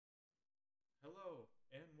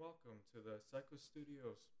and welcome to the Psycho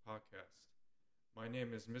Studios podcast. My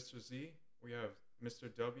name is Mr. Z. We have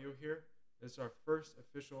Mr. W here. This is our first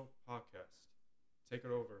official podcast. Take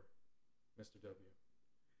it over, Mr. W.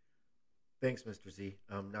 Thanks, Mr. Z.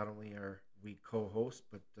 Not only are we co-hosts,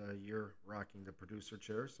 but you're rocking the producer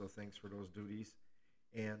chair, so thanks for those duties.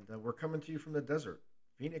 And we're coming to you from the desert,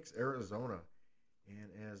 Phoenix, Arizona. And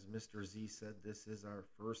as Mr. Z said, this is our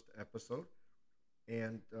first episode,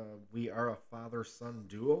 and we are a father-son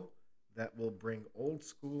duo that will bring old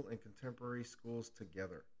school and contemporary schools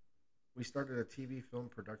together. We started a TV film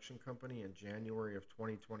production company in January of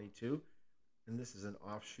 2022, and this is an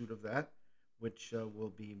offshoot of that, which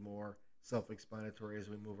will be more self explanatory as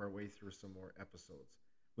we move our way through some more episodes.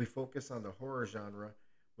 We focus on the horror genre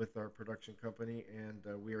with our production company, and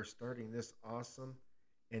we are starting this awesome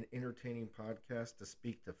and entertaining podcast to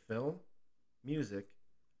speak to film, music,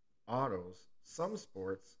 autos, some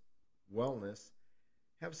sports, wellness,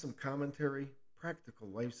 have some commentary, practical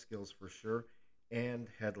life skills for sure, and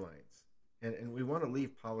headlines. And we want to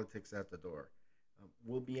leave politics at the door.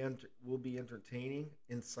 We'll be entertaining,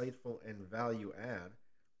 insightful, and value add.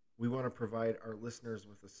 We want to provide our listeners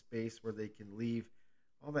with a space where they can leave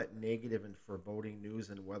all that negative and foreboding news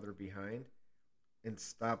and weather behind and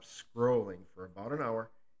stop scrolling for about an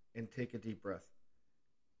hour and take a deep breath.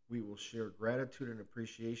 We will share gratitude and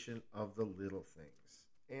appreciation of the little things.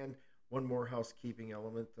 And one more housekeeping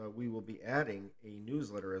element, we will be adding a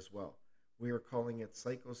newsletter as well. We are calling it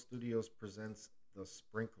Psycho Studios Presents The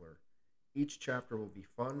Sprinkler. Each chapter will be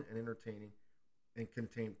fun and entertaining and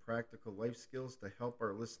contain practical life skills to help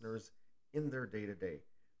our listeners in their day to day.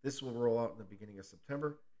 This will roll out in the beginning of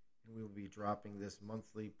September, and we will be dropping this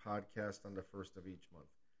monthly podcast on the first of each month.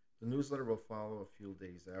 The newsletter will follow a few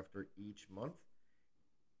days after each month.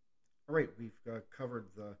 All right, we've covered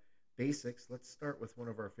the basics. Let's start with one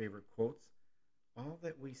of our favorite quotes. All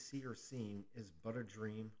that we see or seem is but a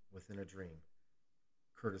dream within a dream,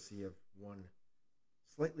 courtesy of one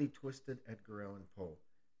slightly twisted Edgar Allan Poe.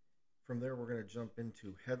 From there, we're going to jump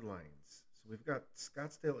into headlines. So we've got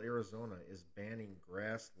Scottsdale, Arizona is banning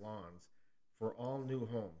grass lawns for all new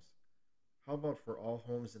homes. How about for all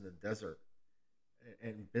homes in the desert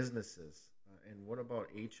and businesses? And what about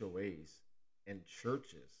HOAs and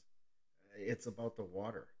churches? It's about the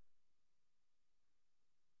water.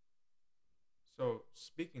 So,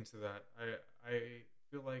 speaking to that, I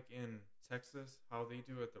feel like in Texas, how they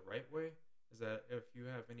do it the right way is that if you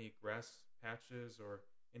have any grass patches or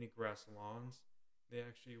any grass lawns, they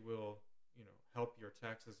actually will, help your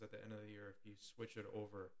taxes at the end of the year if you switch it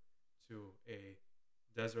over to a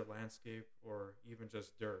desert landscape or even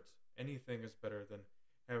just dirt. Anything is better than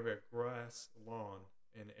having a grass lawn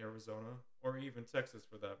in Arizona or even Texas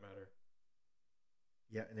for that matter.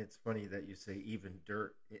 Yeah, and it's funny that you say even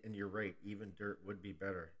dirt, and you're right, even dirt would be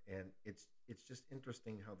better. And it's just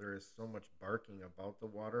interesting how there is so much barking about the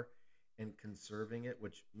water and conserving it,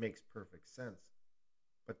 which makes perfect sense.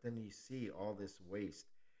 But then you see all this waste.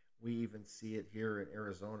 We even see it here in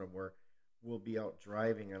Arizona where we'll be out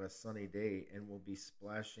driving on a sunny day and we'll be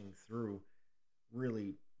splashing through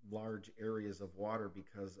really large areas of water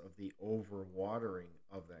because of the overwatering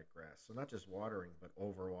of that grass. So not just watering, but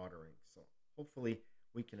overwatering. So hopefully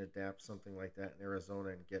we can adapt something like that in Arizona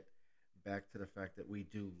and get back to the fact that we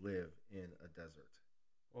do live in a desert.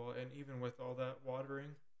 Well, and even with all that watering,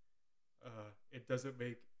 it doesn't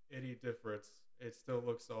make any difference. It still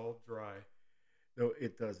looks all dry. No,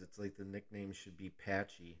 it does. It's like the nickname should be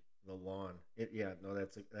Patchy, the lawn. Yeah, no,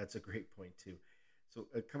 that's a great point too. So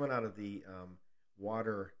coming out of the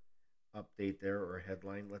water update there or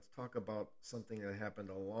headline, let's talk about something that happened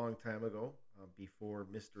a long time ago, before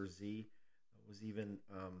Mr. Z was even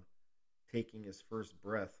taking his first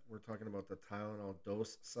breath. We're talking about the Tylenol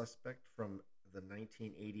dose suspect from the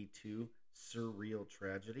 1982 surreal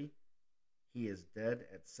tragedy. He is dead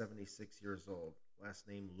at 76 years old, last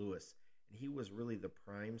name Lewis. And he was really the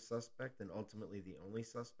prime suspect and ultimately the only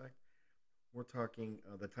suspect. We're talking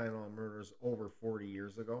the Tylenol murders over 40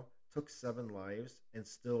 years ago, took 7 lives, and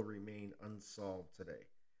still remain unsolved today.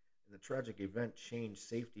 And the tragic event changed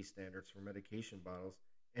safety standards for medication bottles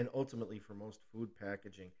and ultimately for most food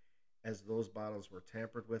packaging. As those bottles were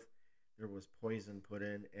tampered with, there was poison put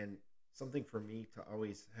in, and something for me to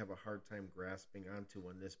always have a hard time grasping onto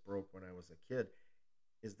when this broke when I was a kid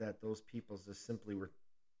is that those people just simply were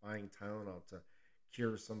buying Tylenol to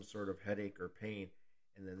cure some sort of headache or pain,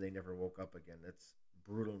 and then they never woke up again. That's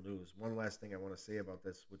brutal news. One last thing I want to say about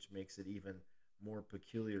this, which makes it even more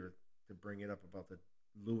peculiar to bring it up about the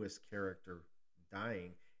Lewis character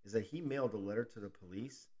dying, is that he mailed a letter to the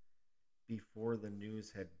police before the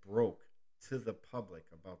news had broke to the public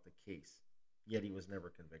about the case. yet he was never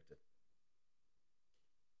convicted.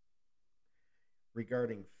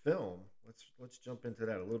 Regarding film, let's jump into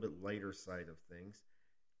that a little bit lighter side of things.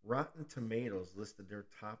 Rotten Tomatoes listed their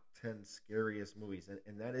top 10 scariest movies,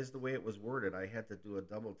 and that is the way it was worded. I had to do a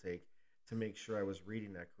double take to make sure I was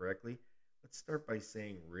reading that correctly. Let's start by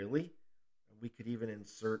saying, really? We could even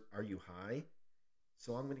insert, are you high?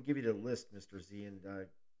 So I'm going to give you the list, Mr. Z, and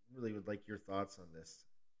really would like your thoughts on this.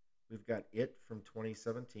 We've got It from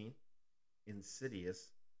 2017,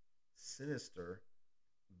 Insidious, Sinister,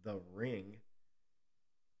 The Ring,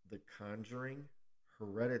 The Conjuring,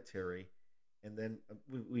 Hereditary, and then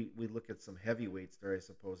we look at some heavyweights there, I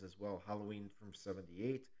suppose, as well. Halloween from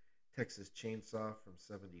 78, Texas Chainsaw from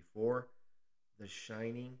 74, The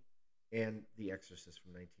Shining, and The Exorcist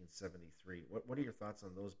from 1973. What are your thoughts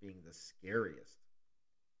on those being the scariest?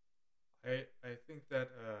 I think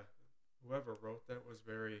that whoever wrote that was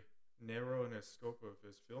very narrow in his scope of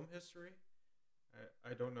his film history.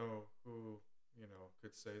 I don't know who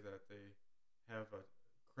could say that they have a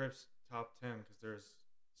crisp top 10 because there's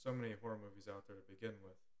so many horror movies out there to begin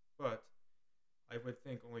with. But I would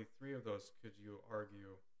think only three of those could you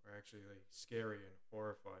argue are actually like, scary and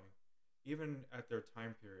horrifying, even at their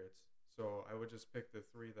time periods. So I would just pick the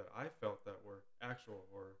three that I felt that were actual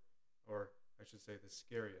horror, or I should say the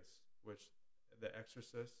scariest, which The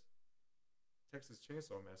Exorcist, Texas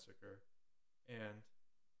Chainsaw Massacre,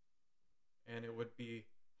 and it would be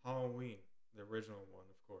Halloween, the original one,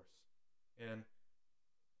 of course. And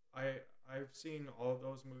I've seen all of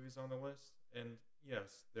those movies on the list, and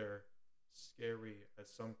yes, they're scary at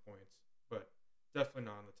some points, but definitely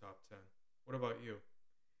not in the top 10. What about you?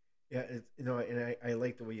 Yeah, and I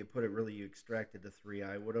like the way you put it. Really, you extracted the three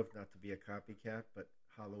I would have, not to be a copycat, but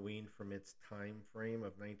Halloween from its time frame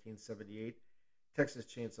of 1978. Texas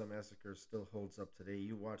Chainsaw Massacre still holds up today.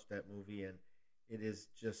 You watch that movie, and it is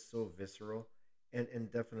just so visceral.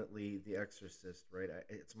 And definitely The Exorcist, right?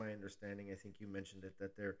 It's my understanding. I think you mentioned it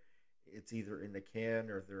that it's either in the can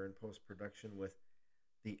or they're in post production with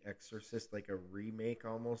The Exorcist, like a remake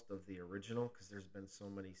almost of the original, because there's been so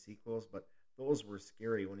many sequels. But those were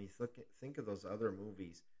scary. When you think of those other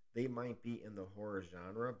movies, they might be in the horror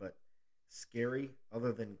genre, but scary,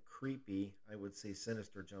 other than creepy, I would say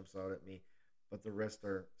Sinister jumps out at me. But the rest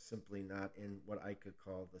are simply not in what I could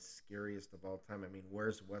call the scariest of all time. I mean,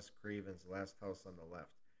 where's Wes Craven's Last House on the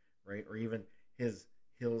Left, right? Or even his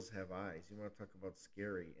Hills Have Eyes. You want to talk about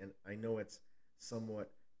scary. And I know it's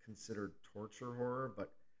somewhat considered torture horror,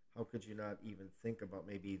 but how could you not even think about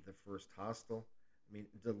maybe the first Hostel? I mean,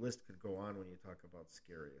 the list could go on when you talk about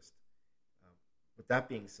scariest. Um, with that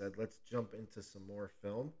being said, let's jump into some more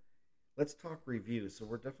film. Let's talk reviews. So,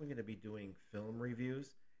 we're definitely going to be doing film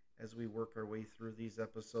reviews as we work our way through these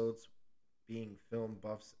episodes, being film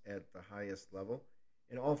buffs at the highest level.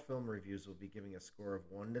 And all film reviews will be giving a score of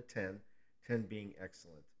 1 to 10, 10 being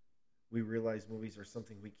excellent. We realize movies are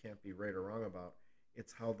something we can't be right or wrong about.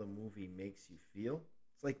 It's how the movie makes you feel.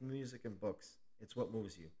 It's like music and books, it's what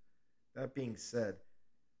moves you. That being said,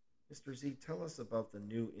 Mr. Z, tell us about the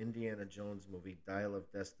new Indiana Jones movie, Dial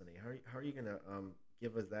of Destiny. How are you going to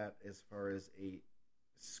give us that as far as a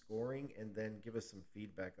scoring and then give us some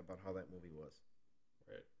feedback about how that movie was?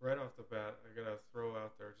 Right off the bat, I gotta throw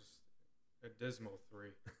out there just a dismal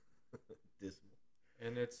three, Dismal.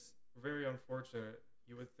 and it's very unfortunate.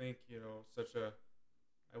 You would think, such a,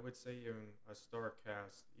 I would say even a star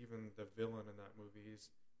cast, even the villain in that movie, he's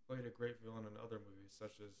played a great villain in other movies,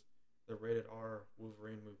 such as the rated R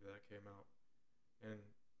Wolverine movie that came out, and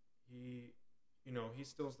he, he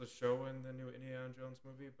steals the show in the new Indiana Jones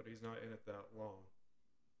movie, but he's not in it that long.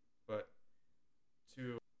 But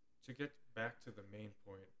to to get back to the main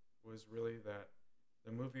point was really that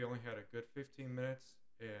the movie only had a good 15 minutes,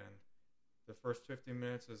 and the first 15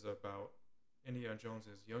 minutes is about Indiana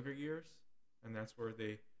Jones's younger years, and that's where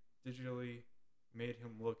they digitally made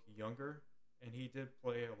him look younger, and he did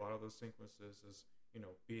play a lot of those sequences as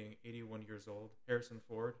being 81 years old. Harrison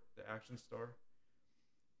Ford, the action star,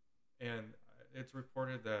 and it's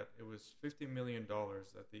reported that it was $50 million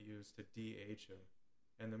that they used to de-age him,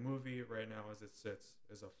 and the movie right now, as it sits,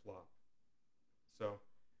 is a flop. So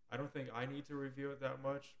I don't think I need to review it that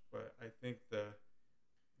much, but I think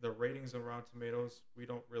the ratings on Rotten Tomatoes we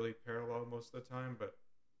don't really parallel most of the time, but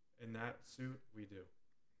in that suit we do.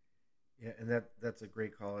 Yeah, and that's a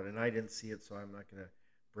great call. And I didn't see it, so I'm not going to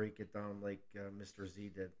break it down like Mr.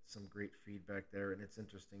 Z did. Some great feedback there. And it's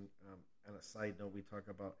interesting. On a side note, we talk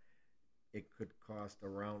about it could cost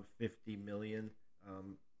around 50 million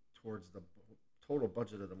towards the total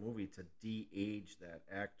budget of the movie to de-age that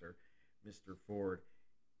actor, Mr. Ford.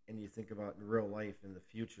 and you think about in real life in the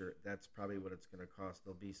future, that's probably what it's going to cost.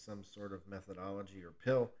 There'll be some sort of methodology or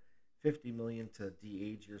pill, 50 million to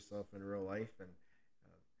de-age yourself in real life, and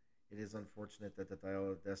it is unfortunate that the Dial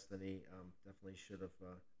of Destiny definitely should have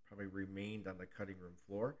probably remained on the cutting room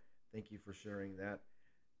floor. Thank you for sharing that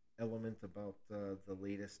element about the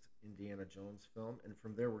latest Indiana Jones film. And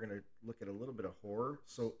from there, we're going to look at a little bit of horror.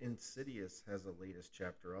 So, Insidious has a latest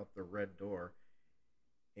chapter out, The Red Door.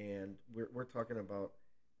 And we're talking about,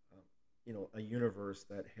 a universe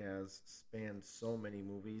that has spanned so many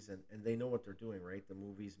movies, and they know what they're doing, right? The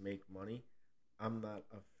movies make money. I'm not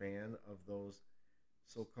a fan of those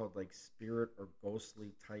so-called like spirit or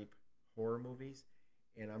ghostly type horror movies,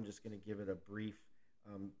 and I'm just going to give it a brief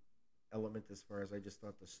um, element as far as I just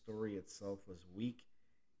thought the story itself was weak,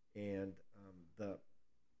 and the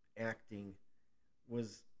acting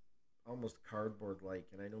was almost cardboard like.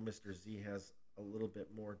 And I know Mr. Z has a little bit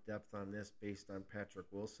more depth on this based on Patrick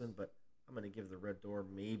Wilson, but I'm going to give The Red Door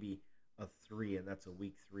maybe a 3, and that's a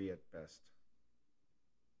weak 3 at best.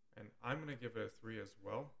 And I'm going to give it a 3 as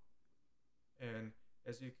well. And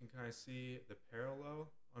as you can kind of see the parallel,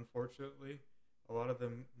 unfortunately, a lot of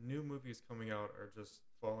the new movies coming out are just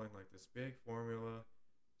following like this big formula,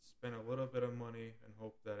 spend a little bit of money and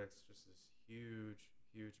hope that it's just this huge,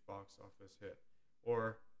 huge box office hit.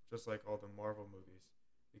 Or just like all the Marvel movies,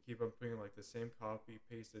 they keep on putting like the same copy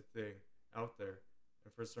pasted thing out there,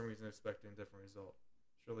 and for some reason expecting a different result.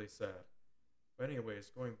 It's really sad. But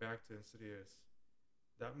anyways, going back to Insidious,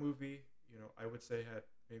 that movie, I would say had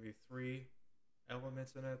maybe three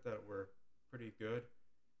elements in it that were pretty good,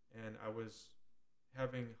 and I was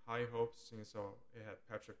having high hopes since it had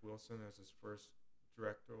Patrick Wilson as his first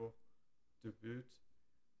directorial debut,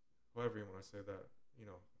 however you want to say that.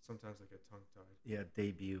 Sometimes I get tongue tied. Yeah,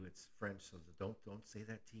 debut. It's French, so don't say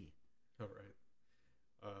that T. All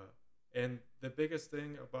right. And the biggest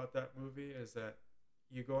thing about that movie is that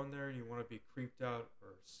you go in there and you want to be creeped out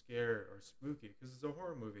or scared or spooky because it's a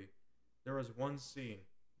horror movie. There was one scene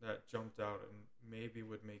that jumped out and maybe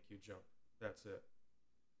would make you jump. That's it.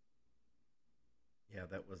 Yeah,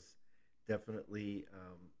 that was definitely,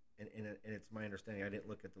 and it's my understanding. I didn't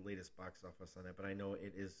look at the latest box office on it, but I know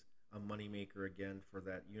it is a moneymaker again for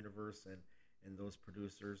that universe and those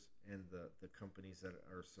producers and the companies that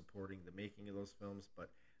are supporting the making of those films. But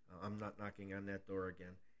I'm not knocking on that door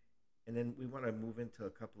again. And then we want to move into a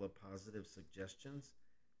couple of positive suggestions.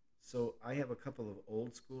 So I have a couple of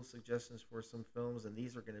old school suggestions for some films, and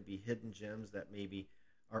these are going to be hidden gems that maybe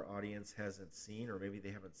our audience hasn't seen or maybe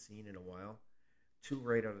they haven't seen in a while. Two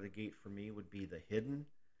right out of the gate for me would be The Hidden.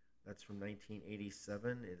 That's from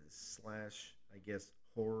 1987. It is slash, I guess,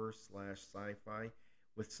 horror slash sci-fi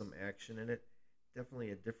with some action in it.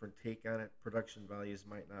 Definitely a different take on it. Production values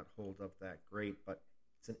might not hold up that great, but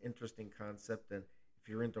it's an interesting concept. And if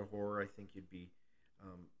you're into horror, I think you'd be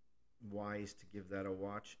um, wise to give that a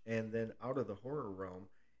watch. And then out of the horror realm,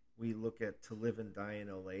 we look at To Live and Die in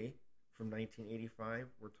LA from 1985.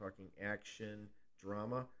 We're talking action,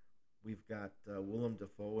 drama. We've got Willem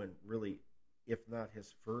Dafoe, and really, if not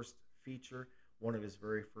his first feature, one of his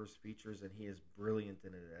very first features, and he is brilliant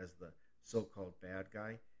in it as the so-called bad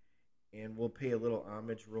guy. And we'll pay a little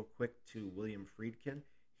homage real quick to William Friedkin.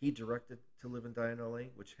 He directed To Live and Die in LA,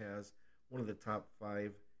 which has one of the top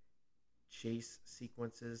 5 chase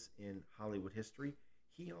sequences in Hollywood history.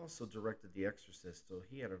 He also directed The Exorcist, so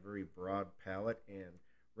he had a very broad palette, and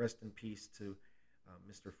rest in peace to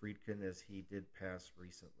Mr. Friedkin as he did pass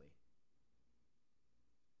recently.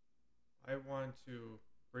 I want to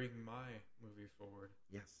bring my movie forward,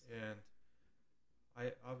 Yes. and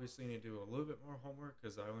I obviously need to do a little bit more homework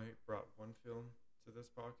because I only brought one film to this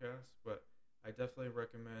podcast, but I definitely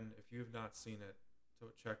recommend, if you've not seen it,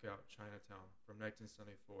 to check out Chinatown from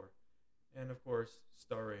 1974. And of course,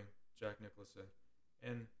 starring Jack Nicholson.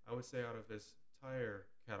 And I would say out of his entire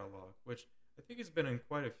catalog, which I think he's been in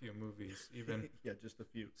quite a few movies, even Yeah, just a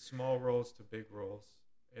few. small roles to big roles.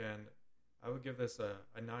 And I would give this a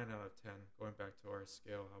 9 out of 10, going back to our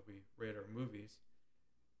scale, how we rate our movies.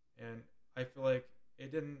 And I feel like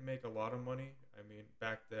it didn't make a lot of money. I mean,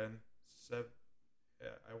 back then,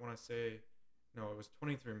 I want to say, no, it was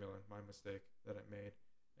 23 million, my mistake, that it made.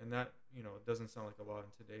 And that, doesn't sound like a lot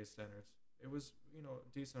in today's standards. It was, a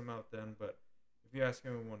decent amount then, but if you ask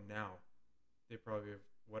anyone now, they probably have,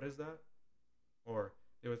 what is that? Or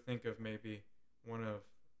they would think of maybe one of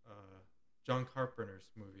John Carpenter's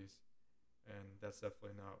movies, and that's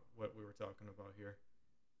definitely not what we were talking about here.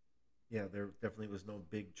 Yeah, there definitely was no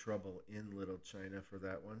big trouble in Little China for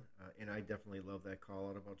that one. And I definitely love that call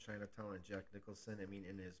out about Chinatown and Jack Nicholson. I mean,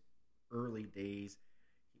 in his early days,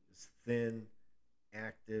 he was thin,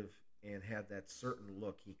 active, and had that certain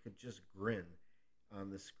look. He could just grin on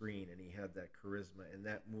the screen, and he had that charisma. And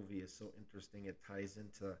that movie is so interesting. It ties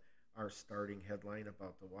into our starting headline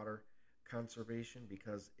about the water conservation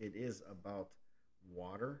because it is about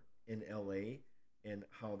water in LA and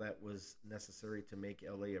how that was necessary to make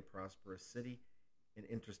LA a prosperous city. And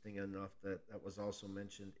interesting enough, that was also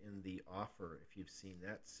mentioned in The Offer. If you've seen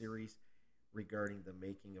that series regarding the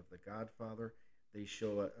making of The Godfather, they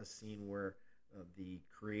show a scene where the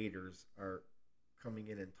creators are coming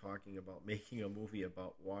in and talking about making a movie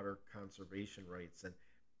about water conservation rights and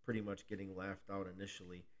pretty much getting laughed out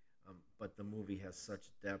initially. But the movie has such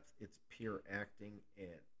depth. It's pure acting,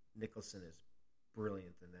 and Nicholson is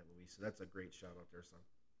brilliant in that movie. So that's a great shout out there, son.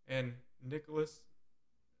 And Nicholas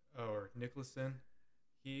or Nicholson,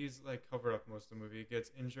 he's like covered up most of the movie. He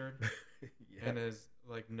gets injured, Yeah. and his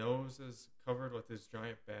like nose is covered with this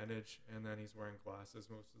giant bandage, and then he's wearing glasses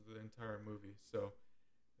most of the entire movie. So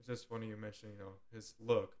it's just funny you mentioned his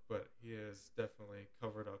look, but he is definitely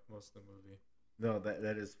covered up most of the movie. No,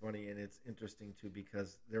 that is funny, and it's interesting too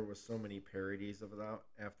because there was so many parodies of that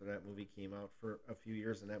after that movie came out for a few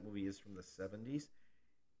years, and that movie is from the '70s,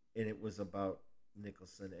 and it was about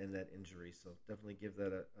Nicholson and that injury. So definitely give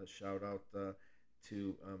that a shout out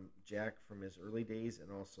to Jack from his early days,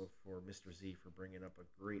 and also for Mr. Z for bringing up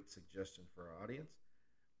a great suggestion for our audience.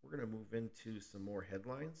 We're going to move into some more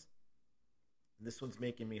headlines. This one's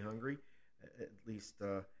making me hungry. At least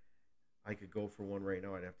I could go for one right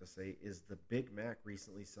now, I'd have to say. Is the Big Mac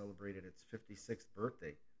recently celebrated its 56th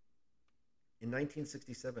birthday? In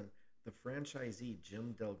 1967, the franchisee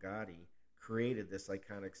Jim Delgatti created this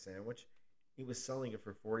iconic sandwich. He was selling it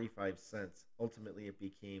for 45 cents. Ultimately, it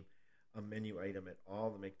became a menu item at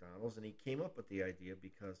all the McDonald's, and he came up with the idea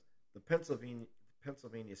because the Pennsylvania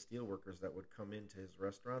steelworkers that would come into his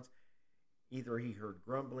restaurants, either he heard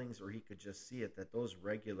grumblings or he could just see it that those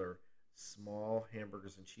regular small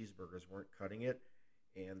hamburgers and cheeseburgers weren't cutting it,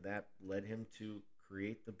 and that led him to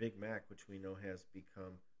create the Big Mac, which we know has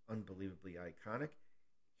become unbelievably iconic.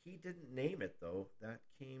 He didn't name it though. That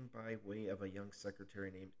came by way of a young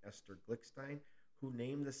secretary named Esther Glickstein, who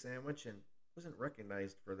named the sandwich and wasn't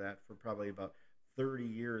recognized for that for probably about 30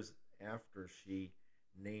 years after she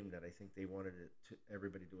named it. I think they wanted it to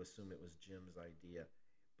everybody to assume it was Jim's idea.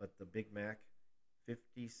 But the Big Mac,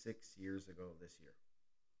 56 years ago this year.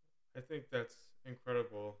 I think that's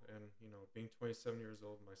incredible, and being 27 years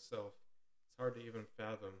old myself, it's hard to even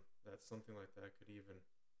fathom that something like that could even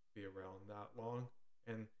be around that long.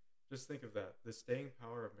 And just think of that, the staying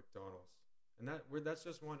power of McDonald's, and that's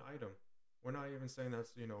just one item. We're not even saying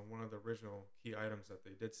that's one of the original key items that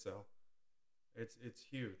they did sell. It's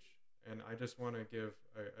huge, and I just want to give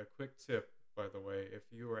a quick tip. By the way, if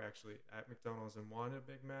you were actually at McDonald's and wanted a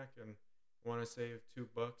Big Mac and want to save $2,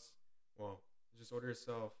 well, just order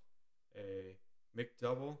yourself a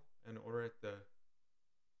McDouble and order it the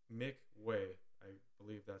McWay. I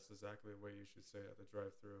believe that's exactly the way you should say it at the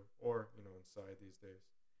drive-through or inside these days,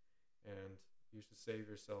 and you should save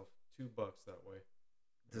yourself $2 that way.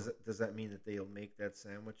 You know, Does that mean that they'll make that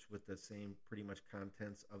sandwich with the same pretty much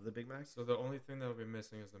contents of the Big Mac? so the only thing that will be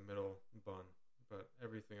missing is the middle bun, but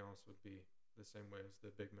everything else would be the same way as the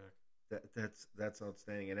Big Mac. That's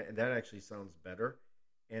outstanding, and that actually sounds better.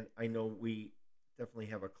 And I know we definitely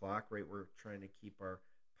have a clock, right? We're trying to keep our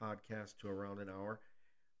podcast to around an hour.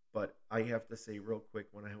 But I have to say, real quick,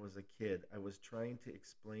 when I was a kid, I was trying to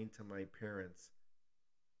explain to my parents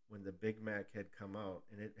when the Big Mac had come out,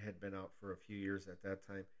 and it had been out for a few years at that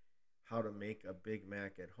time, how to make a Big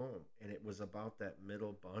Mac at home. And it was about that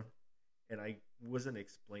middle bun. And I wasn't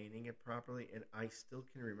explaining it properly. And I still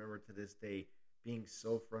can remember to this day being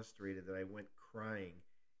so frustrated that I went crying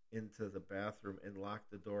into the bathroom and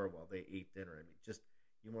locked the door while they ate dinner. I mean, just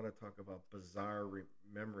you want to talk about bizarre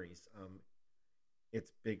memories.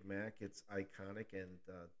 It's Big Mac. It's iconic and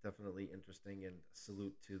definitely interesting. And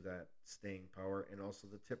salute to that staying power. And also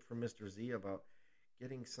the tip from Mr. Z about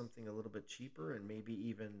getting something a little bit cheaper and maybe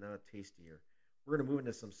even tastier. We're going to move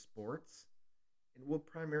into some sports. And we'll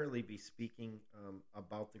primarily be speaking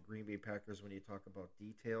about the Green Bay Packers when you talk about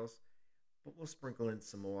details. But we'll sprinkle in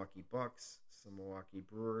some Milwaukee Bucks, some Milwaukee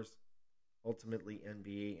Brewers, ultimately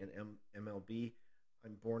NBA and MLB.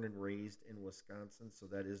 I'm born and raised in Wisconsin, so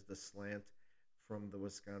that is the slant from the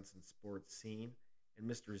Wisconsin sports scene. And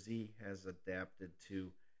Mr. Z has adapted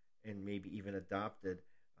to and maybe even adopted,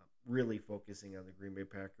 really focusing on the Green Bay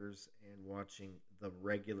Packers and watching the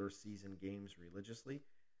regular season games religiously.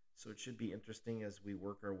 So it should be interesting as we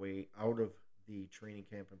work our way out of the training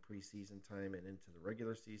camp and preseason time and into the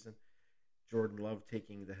regular season. Jordan Love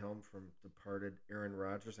taking the helm from departed Aaron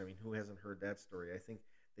Rodgers. I mean, who hasn't heard that story? I think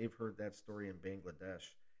they've heard that story in Bangladesh.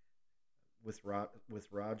 with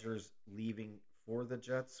Rogers leaving for the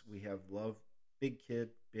Jets, we have Love, big kid,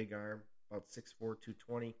 big arm, about 6'4",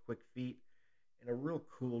 220, quick feet, and a real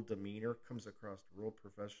cool demeanor. Comes across real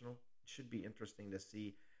professional. It should be interesting to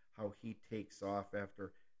see how he takes off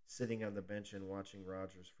after sitting on the bench and watching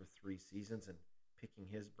Rogers for 3 seasons and picking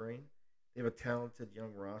his brain. They have a talented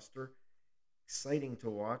young roster, exciting to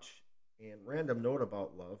watch. And random note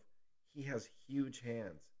about Love, he has huge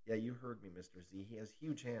hands. Yeah, you heard me, Mr. Z. He has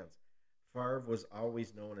huge hands. Favre was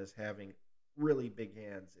always known as having really big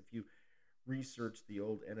hands. If you research the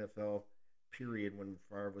old NFL period when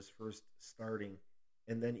Favre was first starting,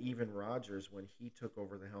 and then even Rodgers when he took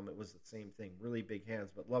over the helmet was the same thing, really big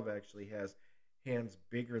hands. But Love actually has hands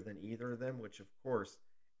bigger than either of them, which of course,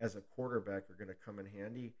 as a quarterback, are going to come in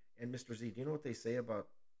handy. And Mr. Z, do you know what they say about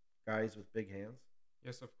guys with big hands?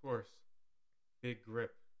 Yes, of course. Big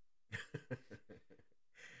grip.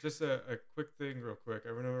 Just a quick thing, real quick. I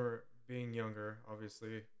remember being younger,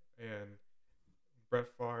 obviously, and Brett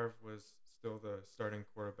Favre was still the starting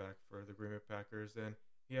quarterback for the Green Bay Packers, and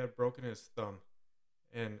he had broken his thumb.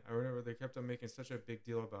 And I remember they kept on making such a big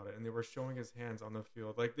deal about it, and they were showing his hands on the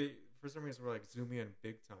field. Like they, for some reason, were like zooming in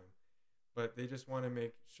big time. But they just want to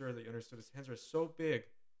make sure that you understood his hands are so big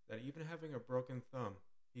that even having a broken thumb,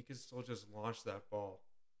 he could still just launch that ball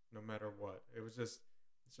no matter what. It was just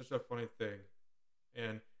such a funny thing.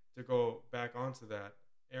 And to go back onto that,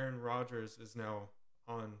 Aaron Rodgers is now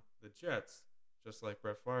on the Jets, just like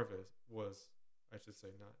Brett Favre was, I should say,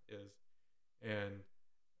 not is. And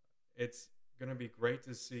it's going to be great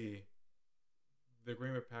to see the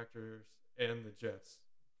Green Bay Packers and the Jets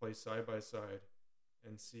play side by side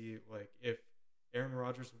and see like if Aaron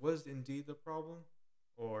Rodgers was indeed the problem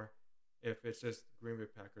or if it's just Green Bay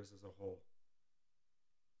Packers as a whole.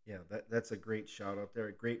 Yeah, that's a great shout out there.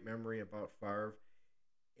 A great memory about Favre.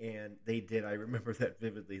 And they did. I remember that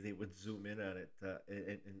vividly. They would zoom in on it,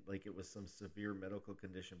 and like it was some severe medical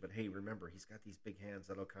condition. But hey, remember, he's got these big hands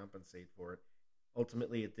that'll compensate for it.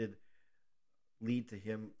 Ultimately, it did lead to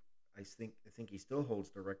him. I think he still holds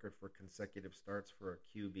the record for consecutive starts for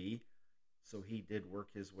a QB. So he did work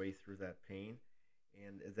his way through that pain,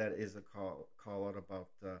 and that is a call out about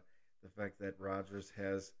the fact that Rodgers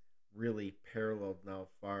has really paralleled now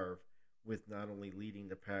Favre with not only leading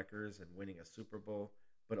the Packers and winning a Super Bowl,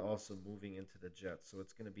 but also moving into the Jets. So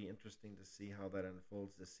it's going to be interesting to see how that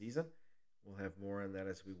unfolds this season. We'll have more on that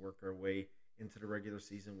as we work our way into the regular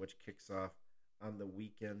season, which kicks off on the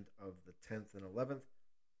weekend of the 10th and 11th,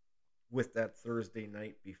 with that Thursday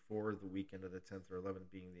night before the weekend of the 10th or 11th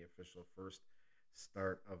being the official first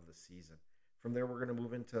start of the season. From there, we're going to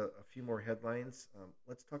move into a few more headlines.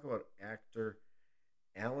 Let's talk about actor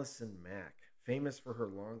Allison Mack, famous for her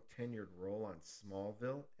long tenured role on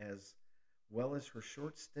Smallville, as well as her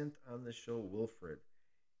short stint on the show Wilfred.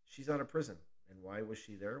 She's out of prison. And why was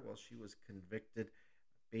she there? Well, she was convicted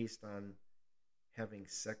based on having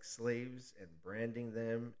sex slaves and branding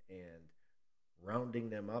them and rounding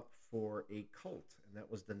them up for a cult, and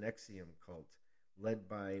that was the Nexium cult, led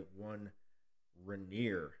by one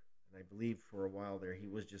Rainier. And I believe for a while there he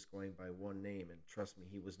was just going by one name, and trust me,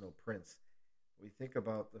 he was no prince. We think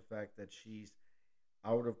about the fact that she's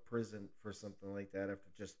out of prison for something like that after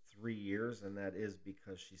just 3 years, and that is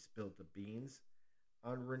because she spilled the beans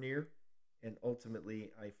on Rainier. And ultimately,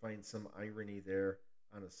 I find some irony there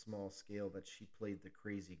on a small scale that she played the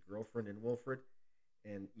crazy girlfriend in Wilfred.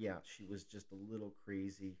 And yeah, she was just a little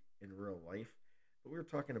crazy in real life. But we were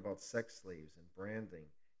talking about sex slaves and branding.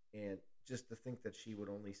 And just to think that she would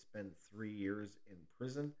only spend 3 years in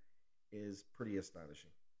prison is pretty astonishing.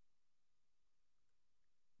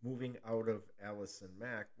 Moving out of Allison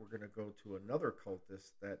Mack, we're going to go to another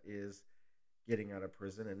cultist that is getting out of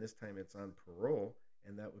prison, and this time it's on parole,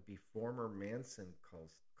 and that would be former Manson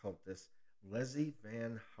cultist Leslie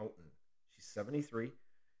Van Houten. She's 73.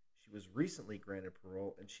 She was recently granted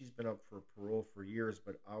parole, and she's been up for parole for years,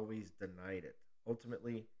 but always denied it.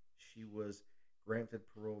 Ultimately, she was granted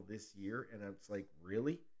parole this year, and it's like,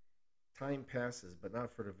 really? Time passes, but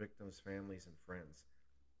not for the victims' families and friends.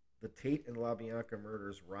 The Tate and LaBianca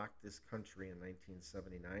murders rocked this country in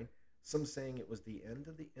 1979, some saying it was the end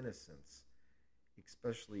of the innocence,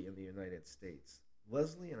 especially in the United States.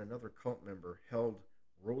 Leslie and another cult member held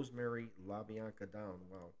Rosemary LaBianca down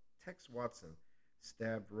while Tex Watson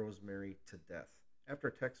stabbed Rosemary to death.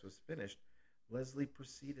 After Tex was finished, Leslie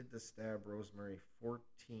proceeded to stab Rosemary 14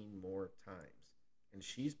 more times. And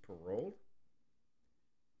she's paroled?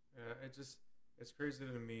 It's crazy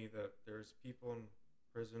to me that there's people in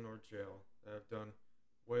prison or jail that have done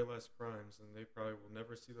way less crimes and they probably will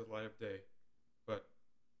never see the light of day. But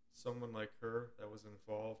someone like her that was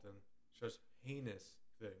involved in such heinous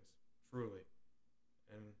things, truly.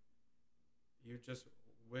 And you just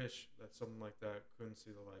wish that something like that couldn't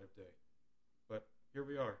see the light of day. But here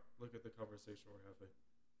we are. Look at the conversation we're having.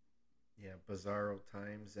 Yeah, bizarro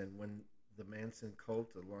times. And when the Manson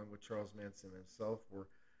cult, along with Charles Manson himself, were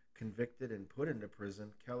convicted and put into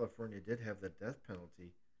prison, California did have the death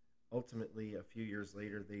penalty. Ultimately, a few years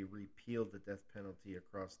later, they repealed the death penalty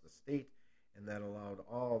across the state, and that allowed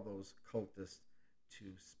all those cultists to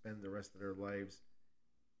spend the rest of their lives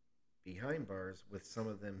behind bars, with some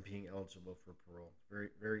of them being eligible for parole. Very,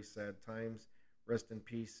 very sad times. Rest in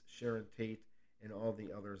peace, Sharon Tate, and all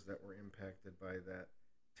the others that were impacted by that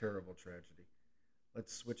terrible tragedy.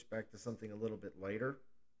 Let's switch back to something a little bit lighter,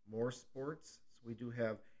 more sports. So we do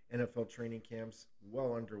have NFL training camps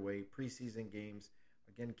well underway, preseason games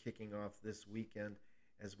again kicking off this weekend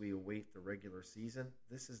as we await the regular season.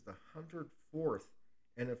 This is the 104th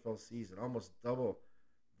NFL season, almost double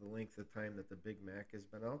the length of time that the Big Mac has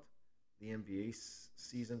been out. The NBA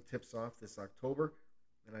season tips off this October,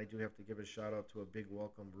 and I do have to give a shout out to a big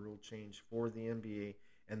welcome rule change for the NBA,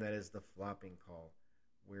 and that is the flopping call,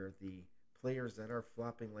 where the players that are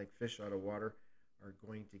flopping like fish out of water are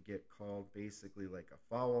going to get called basically like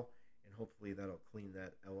a foul, and hopefully that'll clean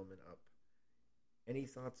that element up. Any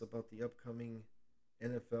thoughts about the upcoming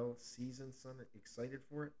NFL season, son? Excited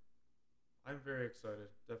for it? I'm very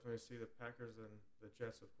excited. Definitely see the Packers and the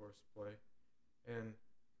Jets, of course, play. And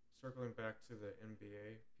circling back to the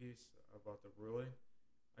NBA piece about the ruling,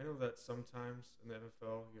 I know that sometimes in the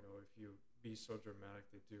NFL, if you be so dramatic,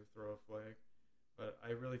 they do throw a flag. But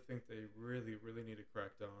I really think they really, really need to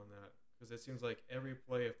crack down on that because it seems like every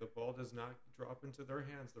play, if the ball does not drop into their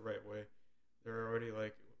hands the right way, they're already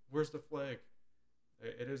like, "Where's the flag?"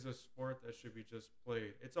 It is a sport that should be just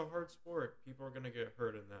played. It's a hard sport. People are gonna get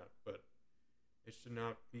hurt in that, but it should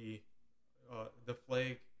not be the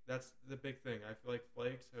flag. That's the big thing. I feel like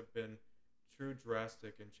flags have been true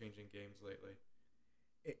drastic in changing games lately.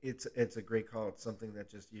 It's a great call. It's something that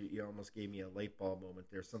just you almost gave me a light bulb moment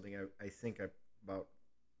there. Something I think about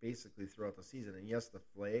basically throughout the season. And yes, the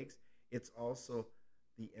flags. It's also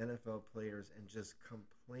the NFL players and just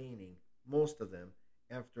complaining, most of them,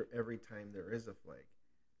 after every time there is a flag.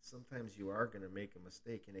 Sometimes you are going to make a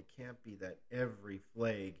mistake, and it can't be that every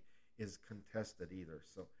flag is contested either.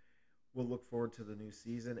 So we'll look forward to the new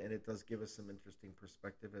season, and it does give us some interesting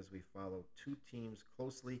perspective as we follow two teams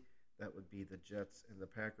closely. That would be the Jets and the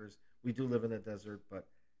Packers. We do live in a desert, but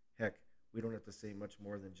heck, we don't have to say much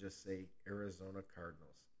more than just say Arizona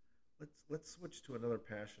Cardinals. Let's switch to another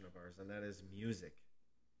passion of ours, and that is music.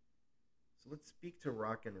 So let's speak to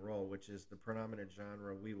rock and roll, which is the predominant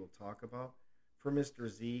genre we will talk about. For Mr.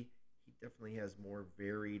 Z, he definitely has more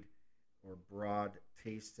varied or broad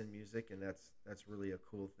tastes in music, and that's really a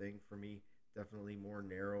cool thing. For me, definitely more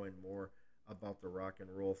narrow and more about the rock and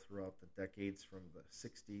roll throughout the decades from the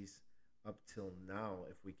 60s up till now,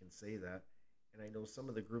 if we can say that. And I know some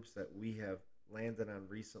of the groups that we have landed on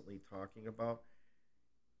recently talking about: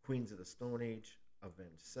 Queens of the Stone Age,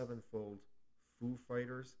 Avenged Sevenfold, Foo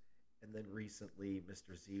Fighters, and then recently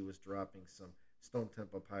Mr. Z was dropping some Stone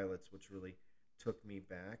Temple Pilots, which really took me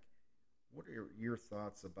back. What are your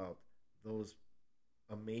thoughts about those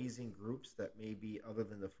amazing groups that maybe other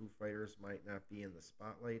than the Foo Fighters might not be in the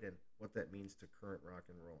spotlight, and what that means to current rock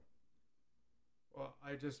and roll? Well,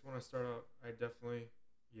 I just want to start out. I definitely,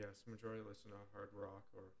 yes, majority listen to hard rock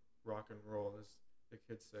or rock and roll, as the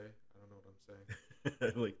kids say. I don't know what I'm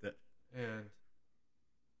saying. I like that. And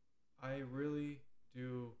I really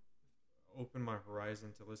do open my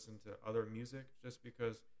horizon to listen to other music just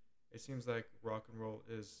because it seems like rock and roll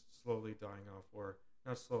is slowly dying off, or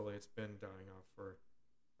not slowly, it's been dying off for,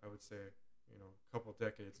 I would say, a couple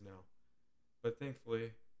decades now. But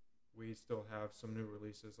thankfully, we still have some new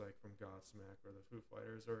releases like from Godsmack or the Foo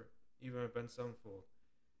Fighters or even Avenged Sevenfold.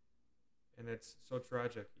 And it's so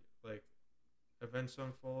tragic. Like, Avenged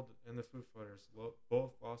Sevenfold and the Foo Fighters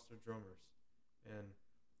both lost their drummers. And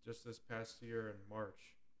just this past year in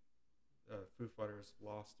March, Foo Fighters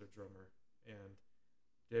lost their drummer. And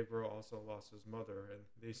Dave Grohl also lost his mother. And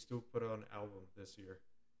they still put out an album this year.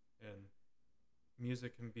 And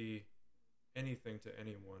music can be anything to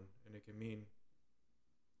anyone. And it can mean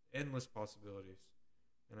endless possibilities.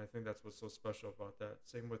 And I think that's what's so special about that.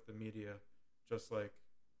 Same with the media, just like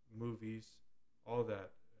movies, all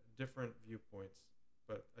that, different viewpoints.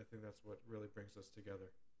 But I think that's what really brings us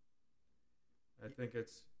together. I think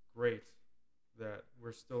it's great that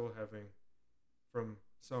we're still having, from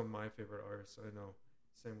some of my favorite artists, I know,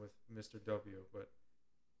 same with Mr. W, but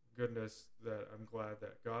goodness that I'm glad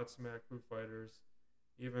that Godsmack, Foo Fighters,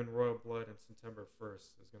 even Royal Blood on September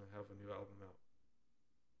 1st is going to have a new album out.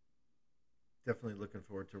 Definitely looking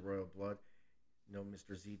forward to Royal Blood.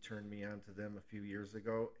 Mr. Z turned me on to them a few years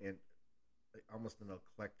ago, and almost an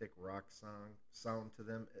eclectic rock song sound to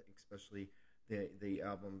them, especially the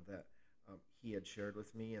album that he had shared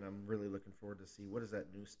with me. And I'm really looking forward to see what does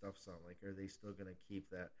that new stuff sound like. Are they still going to keep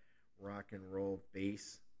that rock and roll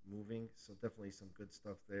bass moving? So definitely some good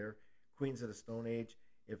stuff there. Queens of the Stone Age.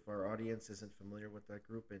 If our audience isn't familiar with that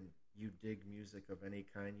group and you dig music of any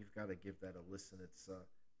kind, you've got to give that a listen. It's a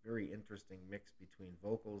very interesting mix between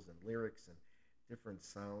vocals and lyrics and different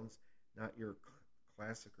sounds. Not your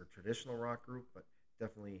classic or traditional rock group, but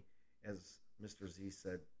definitely, as Mr. Z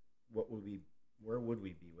said, what would we, where would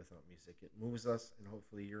we be without music? It moves us, and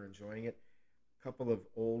hopefully you're enjoying it. A couple of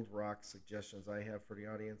old rock suggestions I have for the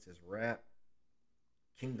audience is Rat,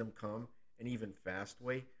 Kingdom Come, and even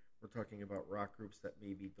Fastway. We're talking about rock groups that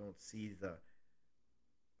maybe don't see the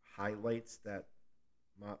highlights that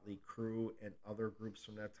Motley Crue and other groups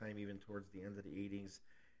from that time, even towards the end of the 80s,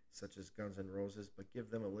 such as Guns N' Roses, but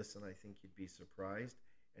give them a listen. I think you'd be surprised.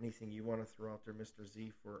 Anything you want to throw out there, Mr.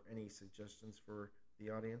 Z, for any suggestions for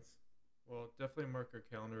the audience? Well, definitely mark your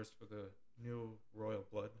calendars for the new Royal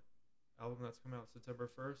Blood album that's coming out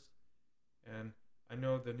September 1st. And I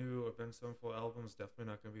know the new Avenged Sevenfold album is definitely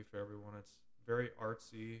not going to be for everyone. It's very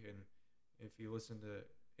artsy, and if you listen to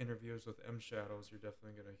interviews with M Shadows, you're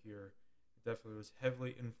definitely going to hear it definitely was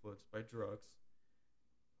heavily influenced by drugs.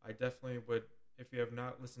 I definitely would, if you have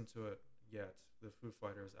not listened to it yet, the Foo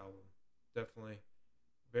Fighters album, definitely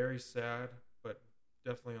very sad, but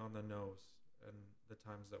definitely on the nose in the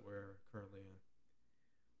times that we're currently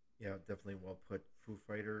in. Yeah, definitely well put. Foo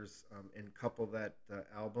Fighters, and couple that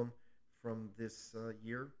album from this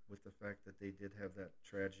year with the fact that they did have that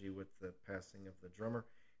tragedy with the passing of the drummer.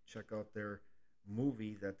 Check out their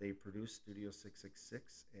movie that they produced, Studio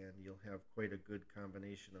 666, and you'll have quite a good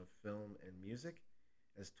combination of film and music.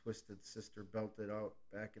 As Twisted Sister belted out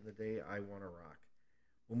back in the day, I Wanna Rock.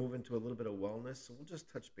 We'll move into a little bit of wellness. So we'll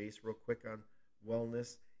just touch base real quick on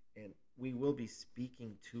wellness. And we will be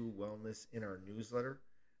speaking to wellness in our newsletter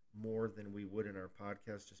more than we would in our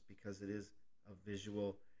podcast just because it is a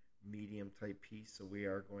visual medium type piece. So we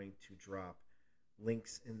are going to drop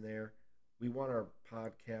links in there. We want our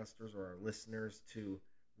podcasters or our listeners to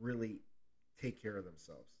really take care of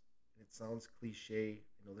themselves. It sounds cliche.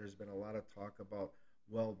 There's been a lot of talk about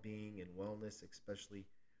well-being and wellness, especially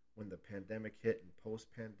when the pandemic hit and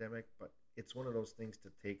post-pandemic, but it's one of those things to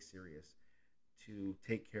take serious, to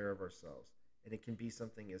take care of ourselves. And it can be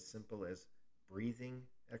something as simple as breathing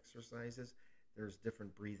exercises. There's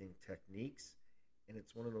different breathing techniques, and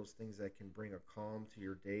it's one of those things that can bring a calm to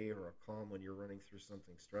your day or a calm when you're running through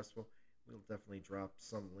something stressful. We'll definitely drop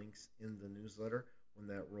some links in the newsletter when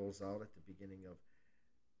that rolls out at the beginning of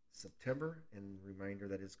September. And reminder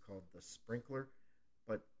that is called the Sprinkler.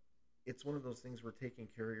 But it's one of those things where taking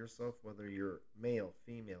care of yourself, whether you're male,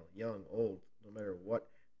 female, young, old, no matter what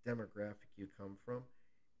demographic you come from,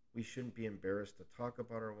 we shouldn't be embarrassed to talk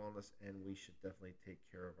about our wellness, and we should definitely take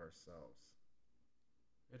care of ourselves.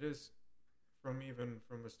 It is from even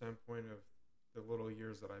from a standpoint of the little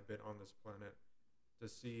years that I've been on this planet to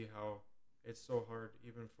see how it's so hard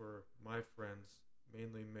even for my friends,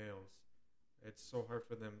 mainly males. It's so hard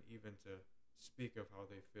for them even to speak of how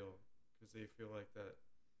they feel because they feel like that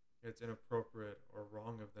it's inappropriate or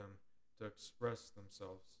wrong of them to express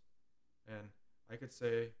themselves. And I could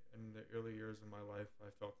say in the early years of my life, I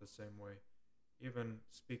felt the same way. Even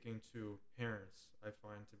speaking to parents, I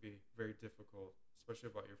find to be very difficult, especially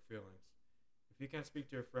about your feelings. If you can't speak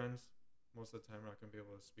to your friends, most of the time you're not going to be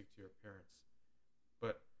able to speak to your parents.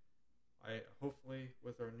 But I hopefully,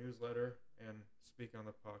 with our newsletter and speak on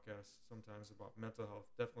the podcast sometimes about mental health,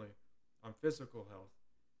 definitely on physical health,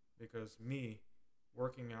 because me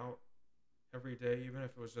working out every day, even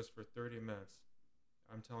if it was just for 30 minutes,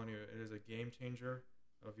 I'm telling you, it is a game changer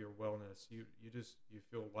of your wellness. You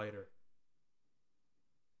feel lighter.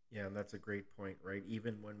 Yeah, and that's a great point, right?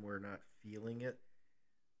 Even when we're not feeling it,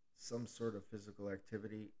 some sort of physical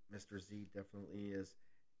activity, Mr. Z definitely is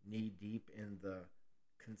knee deep in the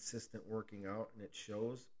consistent working out, and it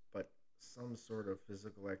shows, but some sort of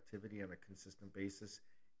physical activity on a consistent basis,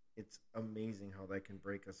 it's amazing how that can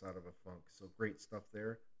break us out of a funk. So great stuff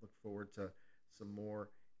there. Look forward to some more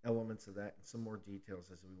elements of that and some more details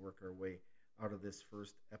as we work our way out of this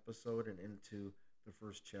first episode and into the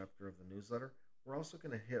first chapter of the newsletter. We're also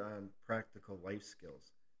going to hit on practical life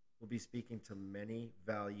skills. We'll be speaking to many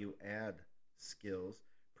value add skills,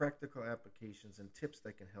 practical applications, and tips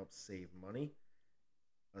that can help save money,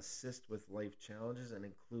 assist with life challenges, and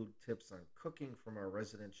include tips on cooking from our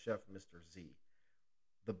resident chef, Mr. Z.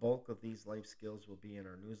 The bulk of these life skills will be in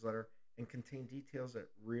our newsletter, and contain details that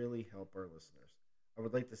really help our listeners. I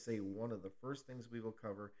would like to say one of the first things we will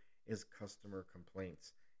cover is customer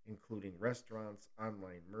complaints, including restaurants,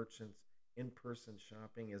 online merchants, in person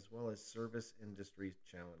shopping, as well as service industry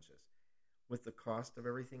challenges. With the cost of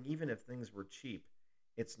everything, even if things were cheap,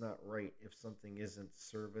 it's not right if something isn't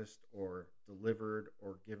serviced or delivered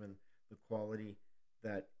or given the quality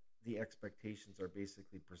that the expectations are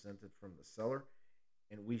basically presented from the seller,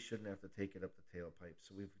 and we shouldn't have to take it up the tailpipe.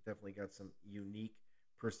 So we've definitely got some unique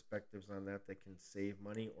perspectives on that that can save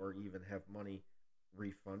money or even have money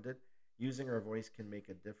refunded. Using our voice can make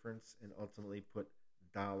a difference and ultimately put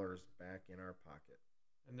dollars back in our pocket.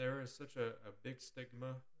 And there is such a big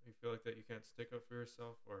stigma. You feel like that you can't stick up for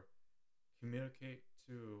yourself or communicate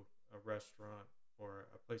to a restaurant or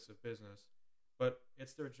a place of business, but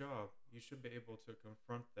it's their job. You should be able to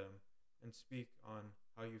confront them and speak on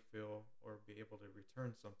how you feel or be able to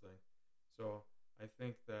return something. So I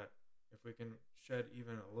think that if we can shed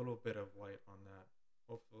even a little bit of light on that,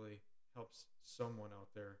 hopefully helps someone out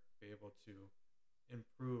there be able to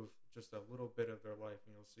improve just a little bit of their life,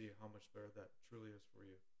 and you'll see how much better that truly is for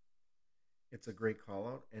you. It's a great call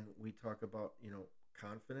out, and we talk about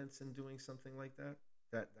confidence in doing something like that.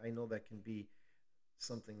 That I know that can be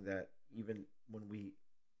something that even when we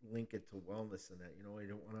link it to wellness and that, I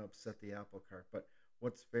don't want to upset the apple cart, but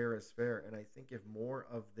what's fair is fair. And I think if more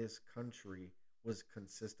of this country was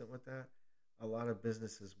consistent with that, a lot of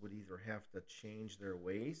businesses would either have to change their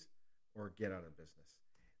ways or get out of business.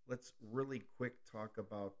 Let's really quick talk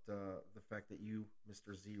about the fact that you,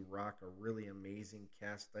 Mr. Z, rock a really amazing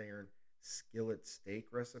cast iron skillet steak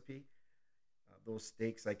recipe. Those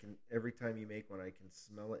steaks, I can every time you make one, I can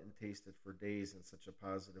smell it and taste it for days in such a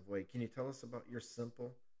positive way. Can you tell us about your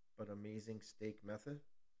simple but amazing steak method?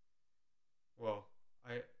 Well,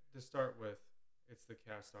 I to start with, it's the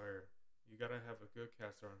cast iron. You got to have a good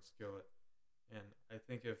cast iron skillet, and I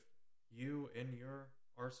think if you in your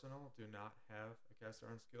arsenal do not have a cast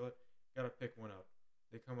iron skillet, you got to pick one up.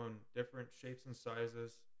 They come on different shapes and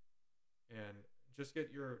sizes, and just get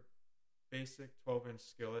your basic 12-inch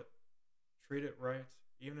skillet. Treat it right.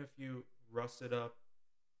 Even if you rust it up,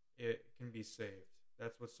 it can be saved.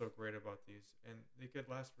 That's what's so great about these, and they could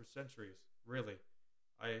last for centuries. Really,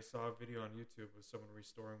 I saw a video on YouTube of someone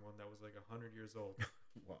restoring one that was like 100 years old.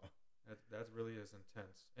 Wow. That really is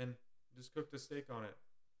intense. And just cook the steak on it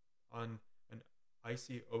on an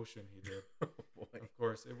icy ocean. He did. Oh boy. Of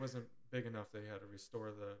course, it wasn't big enough. They had to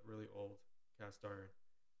restore the really old cast iron.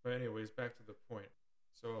 But anyways, back to the point.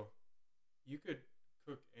 So you could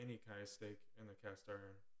cook any kind of steak in the cast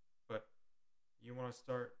iron, but you want to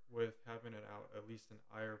start with having it out at least an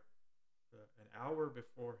hour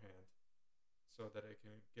beforehand so that it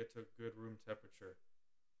can get to good room temperature.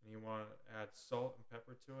 And you want to add salt and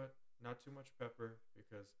pepper to it. Not too much pepper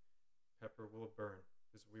because pepper will burn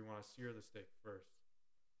because we want to sear the steak first.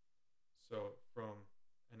 So from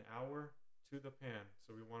an hour to the pan.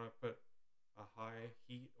 So we want to put a high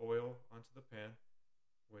heat oil onto the pan,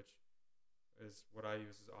 which is what I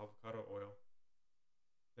use is avocado oil.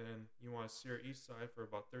 Then you want to sear each side for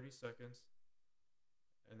about 30 seconds.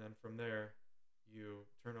 And then from there, you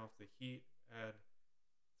turn off the heat, add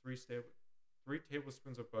three, sta- 3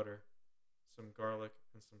 tablespoons of butter, some garlic,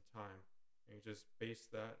 and some thyme. And you just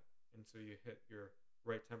baste that until you hit your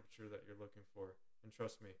right temperature that you're looking for. And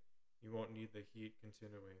trust me, you won't need the heat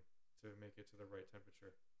continuing to make it to the right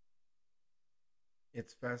temperature.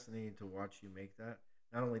 It's fascinating to watch you make that.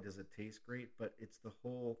 Not only does it taste great, but it's the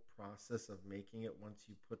whole process of making it once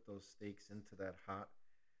you put those steaks into that hot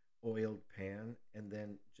oiled pan and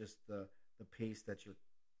then just the paste that you're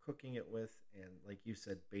cooking it with and like you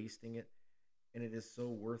said basting it, and it is so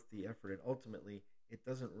worth the effort, and ultimately it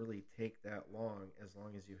doesn't really take that long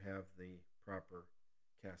as you have the proper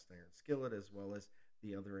cast iron skillet as well as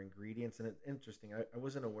the other ingredients. And it's interesting, I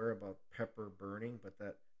wasn't aware about pepper burning, but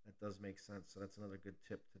that does make sense. So that's another good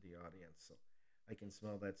tip to the audience. So I can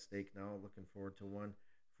smell that steak now, looking forward to one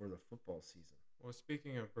for the football season. Well,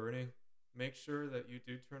 speaking of burning, make sure that you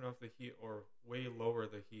do turn off the heat or way lower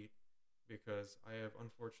the heat because I have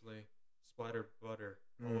unfortunately splattered butter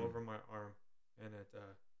all Mm. over my arm and it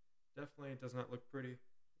definitely does not look pretty.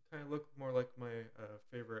 It kind of looked more like my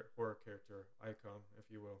favorite horror character icon, if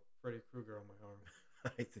you will, Freddy Krueger on my arm.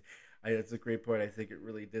 I th- that's a great point. I think it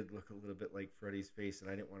really did look a little bit like Freddy's face, and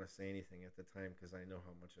I didn't want to say anything at the time because I know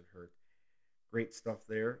how much it hurt. Great stuff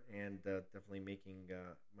there, and definitely making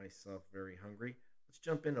myself very hungry. Let's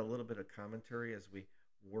jump in a little bit of commentary as we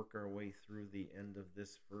work our way through the end of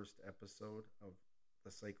this first episode of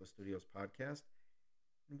the Psycho Studios podcast.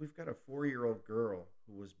 And we've got a 4-year-old girl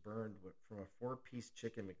who was burned from a 4-piece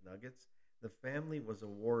chicken McNuggets The family was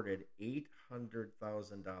awarded $800,000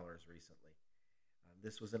 recently.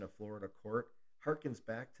 This was in a Florida court. Harkens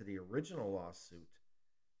back to the original lawsuit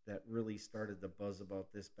that really started the buzz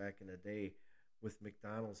about this back in the day with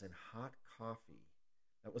McDonald's and hot coffee.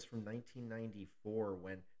 That was from 1994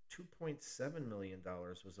 when $2.7 million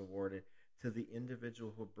was awarded to the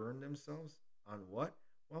individual who burned themselves. On what?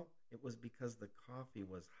 Well, it was because the coffee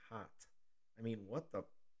was hot. I mean, what the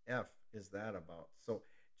F is that about? So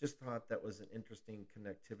just thought that was an interesting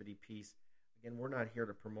connectivity piece. Again, we're not here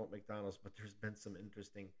to promote McDonald's, but there's been some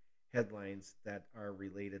interesting headlines that are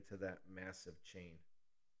related to that massive chain.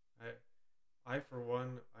 I for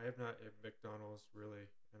one, I have not ate McDonald's really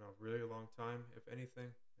in a really long time. If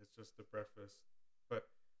anything, it's just the breakfast. But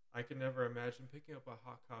I can never imagine picking up a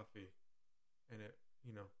hot coffee and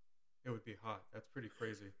it would be hot. That's pretty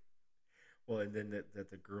crazy. Well, and then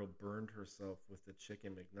that the girl burned herself with the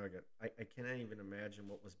chicken McNugget. I cannot even imagine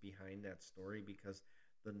what was behind that story because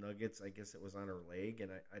the nuggets, I guess it was on her leg,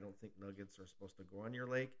 and I don't think nuggets are supposed to go on your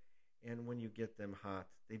leg. And when you get them hot,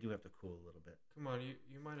 they do have to cool a little bit. Come on,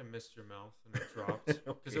 you might have missed your mouth and it dropped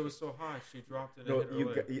because it Okay. was so hot. She dropped it and No, hit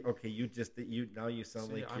her leg. okay. You just you now you sound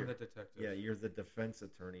See, like I'm you're the detective. yeah you're the defense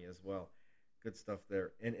attorney as well. Good stuff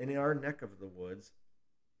there. And in our neck of the woods,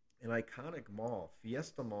 an iconic mall,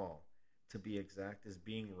 Fiesta Mall, to be exact, is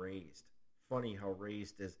being raised. Funny how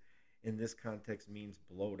raised is in this context means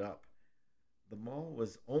blowed up. The mall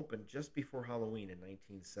was opened just before Halloween in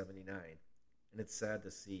 1979, and it's sad to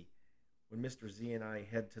see. When Mr. Z and I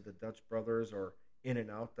head to the Dutch Brothers or In and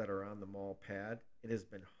Out that are on the mall pad, it has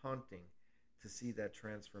been haunting to see that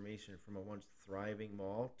transformation from a once thriving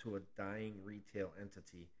mall to a dying retail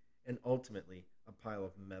entity and ultimately a pile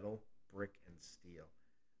of metal, brick, and steel.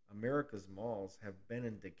 America's malls have been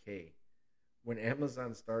in decay. When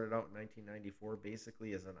Amazon started out in 1994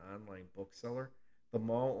 basically as an online bookseller, the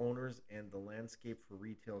mall owners and the landscape for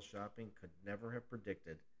retail shopping could never have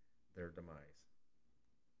predicted their demise.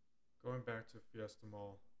 Going back to Fiesta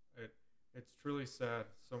Mall, it it's truly sad.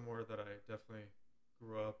 Somewhere that I definitely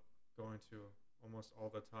grew up going to almost all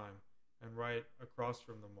the time, and right across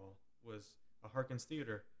from the mall was a Harkins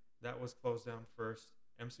Theater that was closed down first.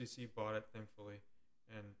 MCC bought it, thankfully,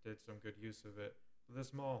 and did some good use of it. But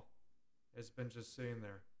this mall has been just sitting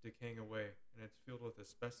there, decaying away, and it's filled with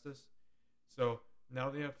asbestos. So now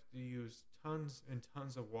they have to use tons and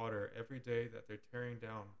tons of water every day that they're tearing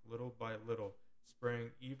down, little by little,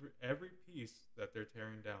 spraying every piece that they're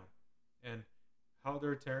tearing down. And how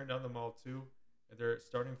they're tearing down the mall too, they're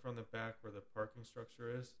starting from the back where the parking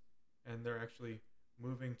structure is, and they're actually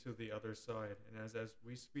moving to the other side. And as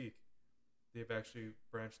we speak, they've actually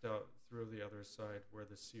branched out through the other side where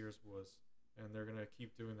the Sears was, and they're gonna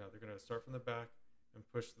keep doing that. They're gonna start from the back and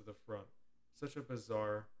push to the front. Such a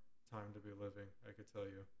bizarre time to be living, I could tell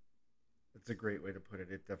you. That's a great way to put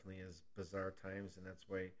it. It definitely is bizarre times, and that's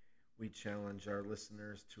why we challenge our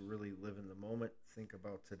listeners to really live in the moment, think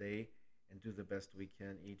about today, and do the best we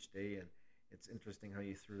can each day. And it's interesting how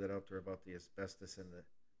you threw that out there about the asbestos and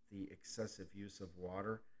the excessive use of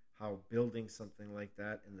water, how building something like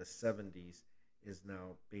that in the 70s is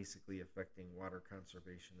now basically affecting water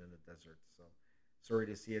conservation in the desert. So sorry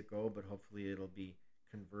to see it go, but hopefully it'll be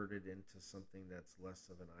converted into something that's less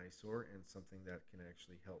of an eyesore and something that can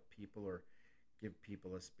actually help people or give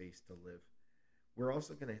people a space to live. We're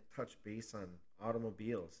also going to touch base on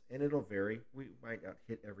automobiles, and it'll vary. We might not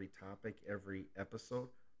hit every topic every episode,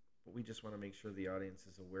 but we just want to make sure the audience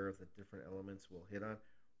is aware of the different elements we'll hit on.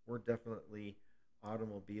 We're definitely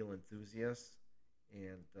automobile enthusiasts,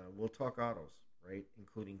 and we'll talk autos, right?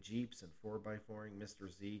 Including Jeeps and 4x4ing. Mr.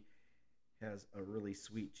 Z has a really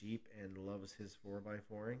sweet Jeep and loves his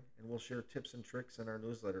 4x4ing. And we'll share tips and tricks in our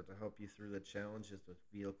newsletter to help you through the challenges with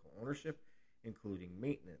vehicle ownership, including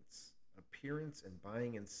maintenance, appearance, and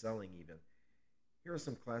buying and selling, even. Here are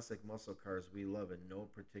some classic muscle cars we love in no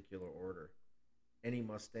particular order: any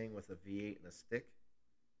Mustang with a V8 and a stick,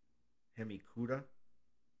 Hemi Cuda,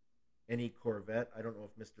 any Corvette. I don't know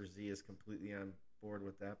if Mr. Z is completely on board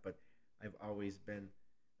with that, but I've always been,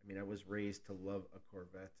 I mean, I was raised to love a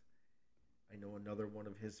Corvette. I know another one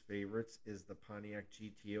of his favorites is the Pontiac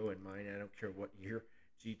GTO, and mine, I don't care what year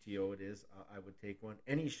GTO it is, I would take one.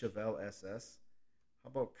 Any Chevelle SS. How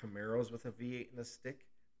about Camaros with a V8 and a stick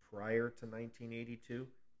prior to 1982?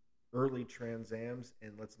 Early Trans Ams,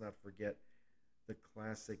 and let's not forget the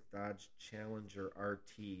classic Dodge Challenger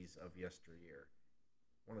RTs of yesteryear.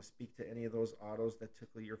 Want to speak to any of those autos that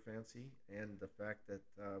tickle your fancy and the fact that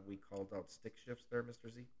we called out stick shifts there,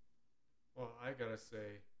 Mr. Z? Well, I gotta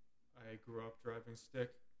say, I grew up driving stick,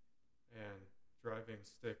 and driving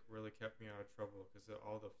stick really kept me out of trouble because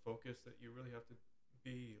all the focus that you really have to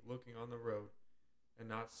be looking on the road and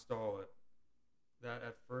not stall it. That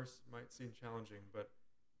at first might seem challenging, but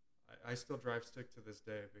I still drive stick to this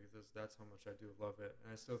day because that's how much I do love it.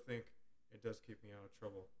 And I still think it does keep me out of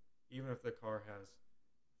trouble. Even if the car has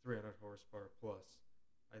 300 horsepower plus,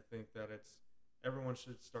 I think that everyone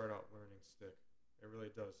should start out learning stick. It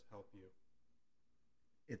really does help you.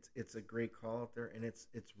 It's a great call out there, and it's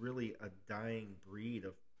really a dying breed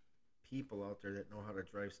of people out there that know how to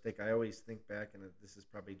drive stick. I always think back, and this is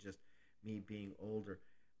probably just me being older,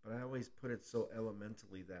 but I always put it so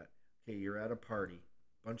elementally that okay, you're at a party,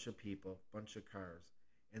 bunch of people, bunch of cars,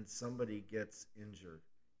 and somebody gets injured,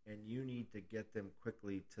 and you need to get them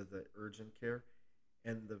quickly to the urgent care,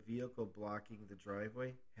 and the vehicle blocking the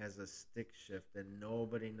driveway has a stick shift, and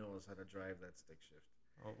nobody knows how to drive that stick shift.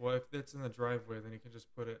 Well, if it's in the driveway, then you can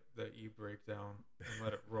just put the e brake down and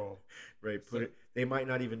let it roll. Right, put So it. They might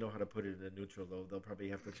not even know how to put it in neutral though. They'll probably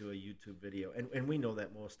have to do a YouTube video, and we know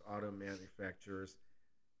that most auto manufacturers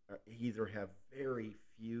either have very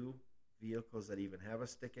few vehicles that even have a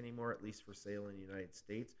stick anymore, at least for sale in the United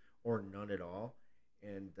States, or none at all.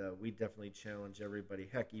 And we definitely challenge everybody.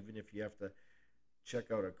 Heck, even if you have to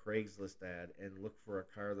check out a Craigslist ad and look for a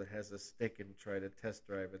car that has a stick and try to test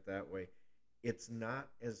drive it that way, it's not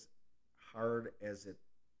as hard as it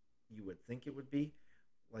you would think it would be.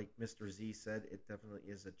 Like Mr. Z said, it definitely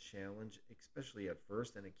is a challenge, especially at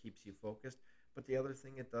first, and it keeps you focused. But the other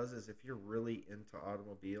thing it does is if you're really into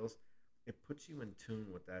automobiles, it puts you in tune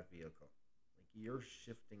with that vehicle. Like you're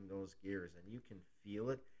shifting those gears and you can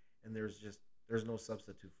feel it, and there's no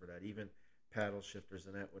substitute for that. Even paddle shifters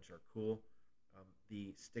and that, which are cool.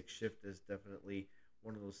 The stick shift is definitely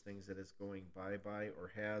one of those things that is going bye-bye or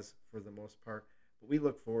has for the most part. But we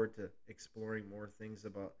look forward to exploring more things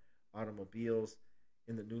about automobiles.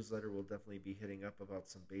 In the newsletter, we'll definitely be hitting up about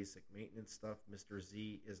some basic maintenance stuff. Mr.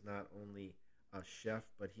 Z is not only a chef,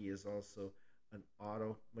 but he is also an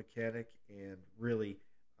auto mechanic and really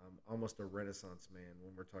almost a renaissance man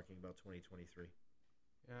when we're talking about 2023.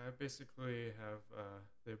 yeah, I basically have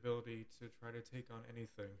the ability to try to take on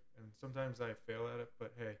anything, and sometimes I fail at it.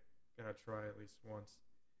 But hey, gotta try at least once.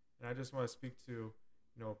 And I just want to speak to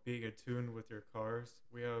being attuned with your cars.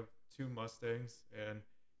 We have two Mustangs, and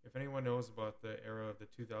if anyone knows about the era of the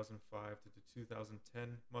 2005 to the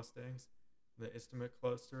 2010 Mustangs, the instrument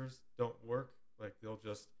clusters don't work. Like they'll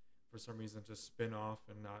just, for some reason, just spin off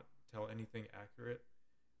and not tell anything accurate.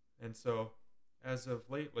 And so, as of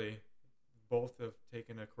lately, both have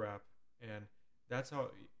taken a crap, and that's how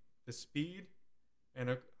the speed.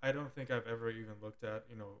 And I don't think I've ever even looked at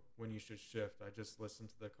when you should shift. I just listen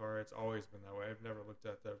to the car. It's always been that way. I've never looked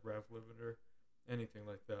at the rev limiter, anything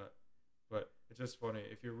like that. But it's just funny.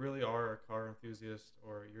 If you really are a car enthusiast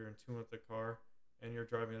or you're in tune with the car and you're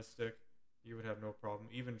driving a stick, you would have no problem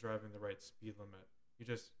even driving the right speed limit.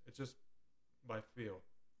 It's just by feel.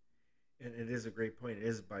 And it is a great point. It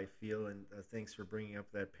is by feel, and thanks for bringing up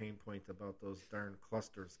that pain point about those darn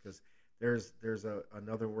clusters. Because there's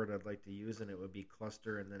another word I'd like to use, and it would be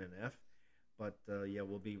cluster and then an F. But yeah,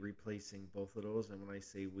 we'll be replacing both of those. And when I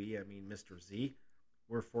say we, I mean Mr. Z.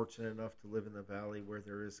 We're fortunate enough to live in the valley where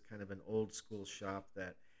there is kind of an old school shop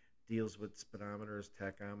that deals with speedometers,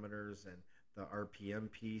 tachometers, and the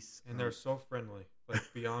RPM piece. And they're so friendly,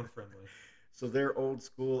 like beyond friendly. So they're old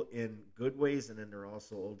school in good ways, and then they're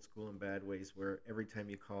also old school in bad ways. Where every time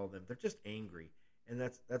you call them, they're just angry, and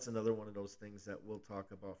that's another one of those things that we'll talk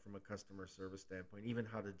about from a customer service standpoint, even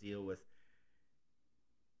how to deal with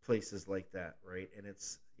places like that, right? And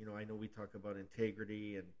it's I know we talk about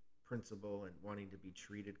integrity and principle and wanting to be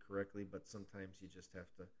treated correctly, but sometimes you just have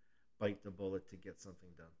to bite the bullet to get something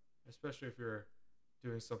done. Especially if you're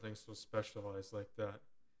doing something so specialized like that,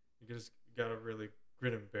 you just gotta really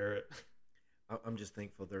grit and bear it. I'm just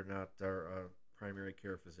thankful they're not our primary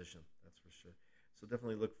care physician, that's for sure. So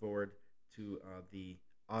definitely look forward to the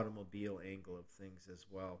automobile angle of things as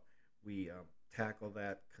well. We tackle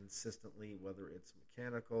that consistently, whether it's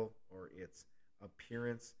mechanical or it's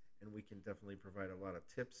appearance, and we can definitely provide a lot of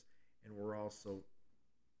tips. And we're also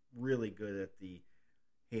really good at the,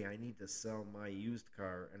 hey, I need to sell my used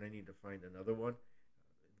car and I need to find another one.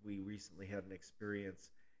 We recently had an experience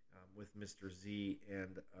with Mr. Z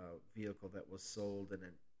and a vehicle that was sold, and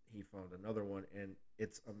then he found another one, and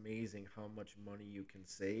it's amazing how much money you can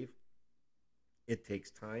save. It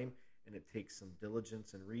takes time and it takes some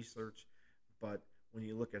diligence and research, but when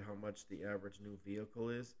you look at how much the average new vehicle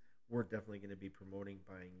is, we're definitely going to be promoting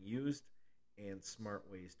buying used and smart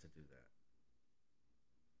ways to do that.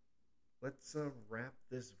 Let's wrap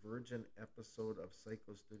this virgin episode of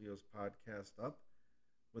Psycho Studios podcast up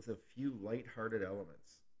with a few lighthearted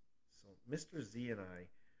elements. So, Mr. Z and I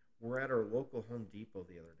were at our local Home Depot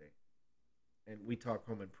the other day, and we talk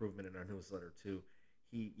home improvement in our newsletter too.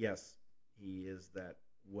 Yes, he is that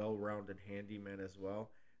well-rounded handyman as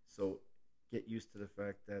well. So get used to the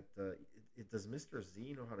fact that does Mr.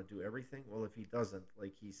 Z know how to do everything? Well, if he doesn't,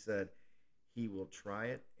 like he said, he will try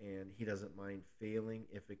it, and he doesn't mind failing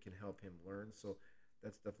if it can help him learn. So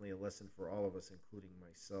that's definitely a lesson for all of us, including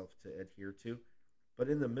myself, to adhere to. But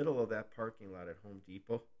in the middle of that parking lot at Home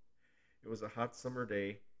Depot, it was a hot summer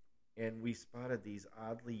day, and we spotted these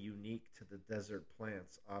oddly unique to the desert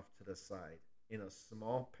plants off to the side in a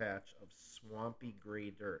small patch of swampy gray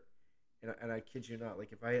dirt. And I kid you not,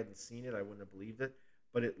 like if I hadn't seen it, I wouldn't have believed it.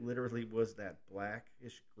 But it literally was that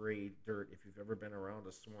blackish gray dirt. If you've ever been around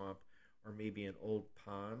a swamp or maybe an old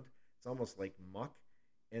pond, it's almost like muck.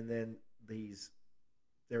 And then these,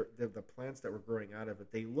 they're the plants that were growing out of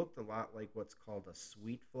it. They looked a lot like what's called a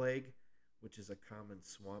sweet flag, which is a common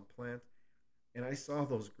swamp plant. And I saw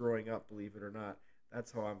those growing up, believe it or not.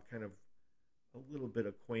 That's how I'm kind of a little bit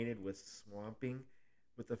acquainted with swamping,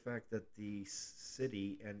 with the fact that the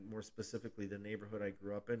city, and more specifically the neighborhood I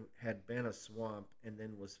grew up in, had been a swamp and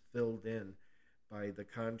then was filled in by the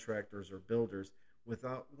contractors or builders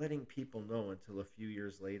without letting people know until a few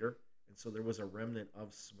years later. And so there was a remnant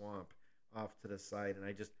of swamp off to the side. And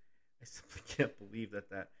I simply can't believe that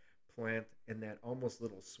that plant and that almost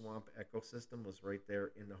little swamp ecosystem was right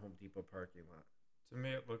there in the Home Depot parking lot. To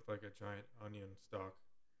me, it looked like a giant onion stalk.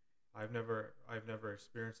 I've never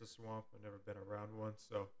experienced a swamp. I've never been around one,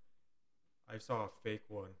 so I saw a fake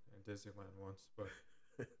one in Disneyland once, but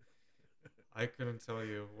I couldn't tell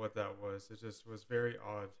you what that was. It just was very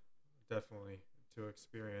odd, definitely, to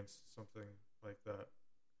experience something like that.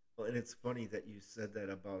 Well, and it's funny that you said that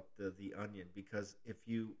about the onion, because if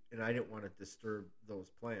you, and I didn't want to disturb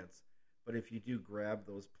those plants, but if you do grab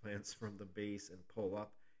those plants from the base and pull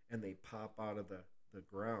up and they pop out of the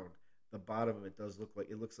ground, the bottom of it does look like,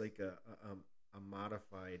 it looks like a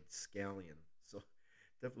modified scallion. So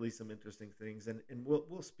definitely some interesting things, and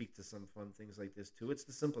we'll speak to some fun things like this too. It's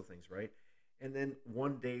the simple things, right? And then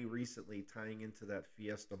one day recently, tying into that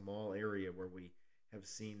Fiesta Mall area where we have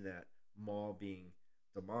seen that mall being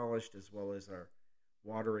demolished, as well as our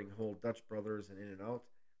watering hole Dutch Brothers and In and Out.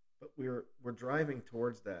 But we're driving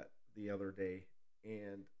towards that the other day,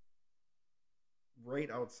 and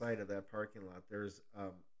right outside of that parking lot, there's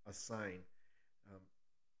a sign. Um,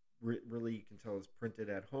 Really, you can tell it's printed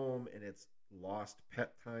at home, and it's lost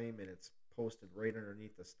pet time, and it's posted right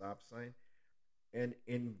underneath the stop sign. And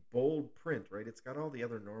in bold print, right, it's got all the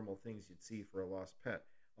other normal things you'd see for a lost pet,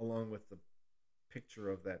 along with the picture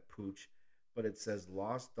of that pooch, but it says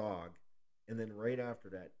lost dog. And then right after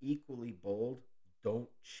that, equally bold, don't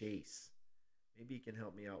chase. Maybe you can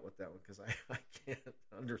help me out with that one, because I can't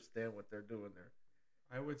understand what they're doing there.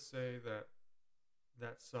 I would say that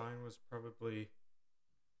that sign was probably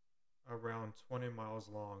around 20 miles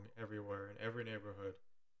long everywhere in every neighborhood,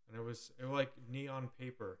 and it was like neon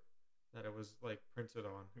paper that it was like printed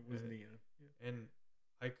on, It was neon. Yeah. and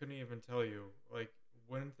I couldn't even tell you, like,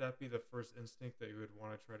 wouldn't that be the first instinct that you would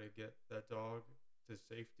want to try to get that dog to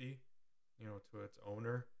safety, to its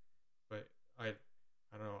owner? But I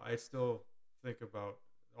don't know. I still think about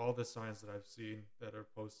all the signs that I've seen that are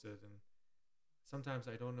posted, and sometimes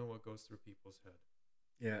I don't know what goes through people's head.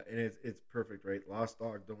 Yeah, and it's perfect, right? Lost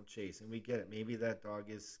dog, don't chase, and we get it. Maybe that dog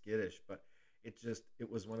is skittish, but it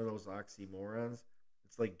was one of those oxymorons.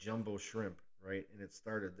 It's like jumbo shrimp, right? And it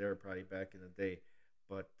started there probably back in the day,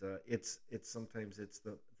 but it's sometimes it's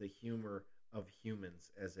the humor of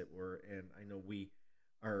humans, as it were. And I know we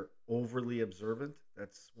are overly observant.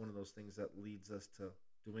 That's one of those things that leads us to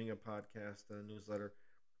doing a podcast, a newsletter,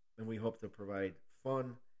 and we hope to provide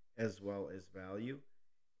fun as well as value.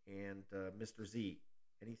 And Mr. Z,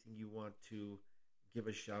 anything you want to give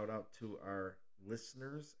a shout out to our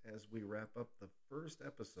listeners as we wrap up the first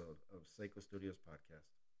episode of Psycho Studios podcast?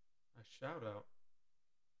 A shout out.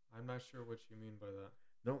 I'm not sure what you mean by that.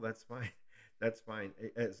 No, that's fine. That's fine.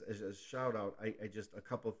 As a shout out, I just a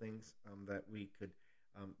couple things that we could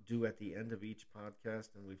do at the end of each podcast,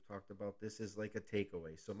 and we've talked about this is like a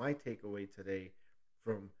takeaway. So my takeaway today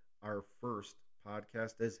from our first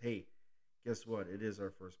podcast is, hey, guess what? It is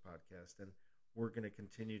our first podcast, and we're going to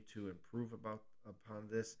continue to improve upon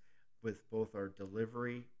this with both our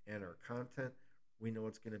delivery and our content. We know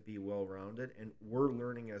it's going to be well rounded, and we're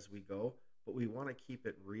learning as we go, but we want to keep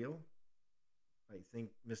it real. I think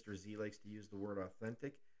Mr. Z likes to use the word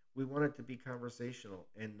authentic. We want it to be conversational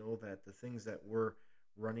and know that the things that we're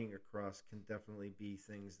running across can definitely be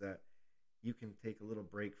things that you can take a little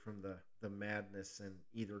break from the madness and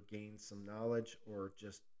either gain some knowledge or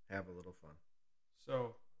just have a little fun.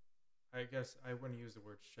 So, I guess I wouldn't use the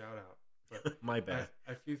word shout out. But My bad.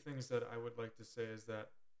 a few things that I would like to say is that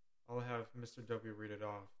I'll have Mr. W read it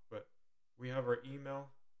off, but we have our email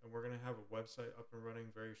and we're going to have a website up and running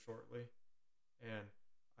very shortly. And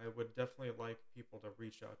I would definitely like people to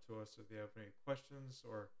reach out to us if they have any questions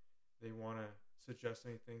or they want to suggest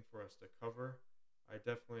anything for us to cover. I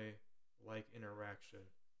definitely like interaction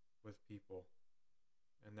with people,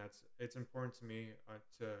 and it's important to me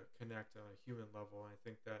to connect on a human level. And I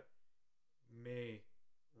think that may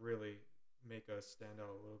really make us stand out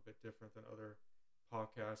a little bit different than other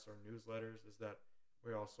podcasts or newsletters. Is that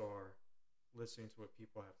we also are listening to what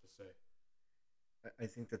people have to say. I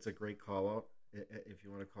think that's a great call out. If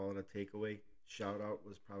you want to call it a takeaway, shout out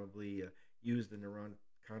was probably used in the wrong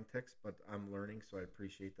context, but I'm learning, so I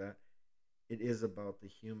appreciate that. It is about the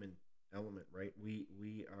human element, right? We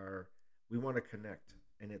want to connect,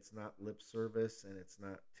 and it's not lip service, and it's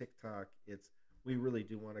not TikTok. It's we really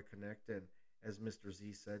do want to connect, and as Mr.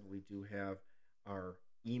 Z said, we do have our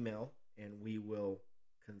email, and we will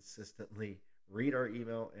consistently read our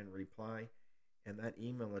email and reply. And that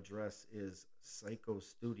email address is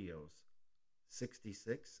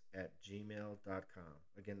psychostudios66 at gmail.com.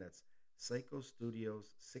 Again, that's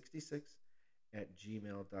psychostudios66 at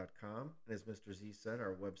gmail.com. And as Mr. Z said,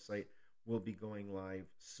 our website will be going live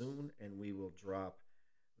soon, and we will drop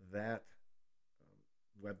that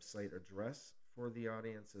website address for the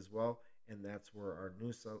audience as well. And that's where our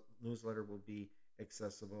newsletter will be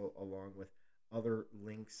accessible, along with other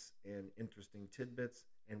links and interesting tidbits.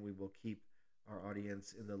 And we will keep our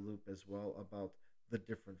audience in the loop as well about the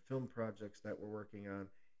different film projects that we're working on.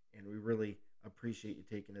 And we really appreciate you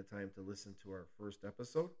taking the time to listen to our first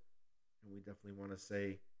episode. And we definitely want to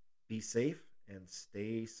say be safe and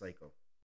stay psycho.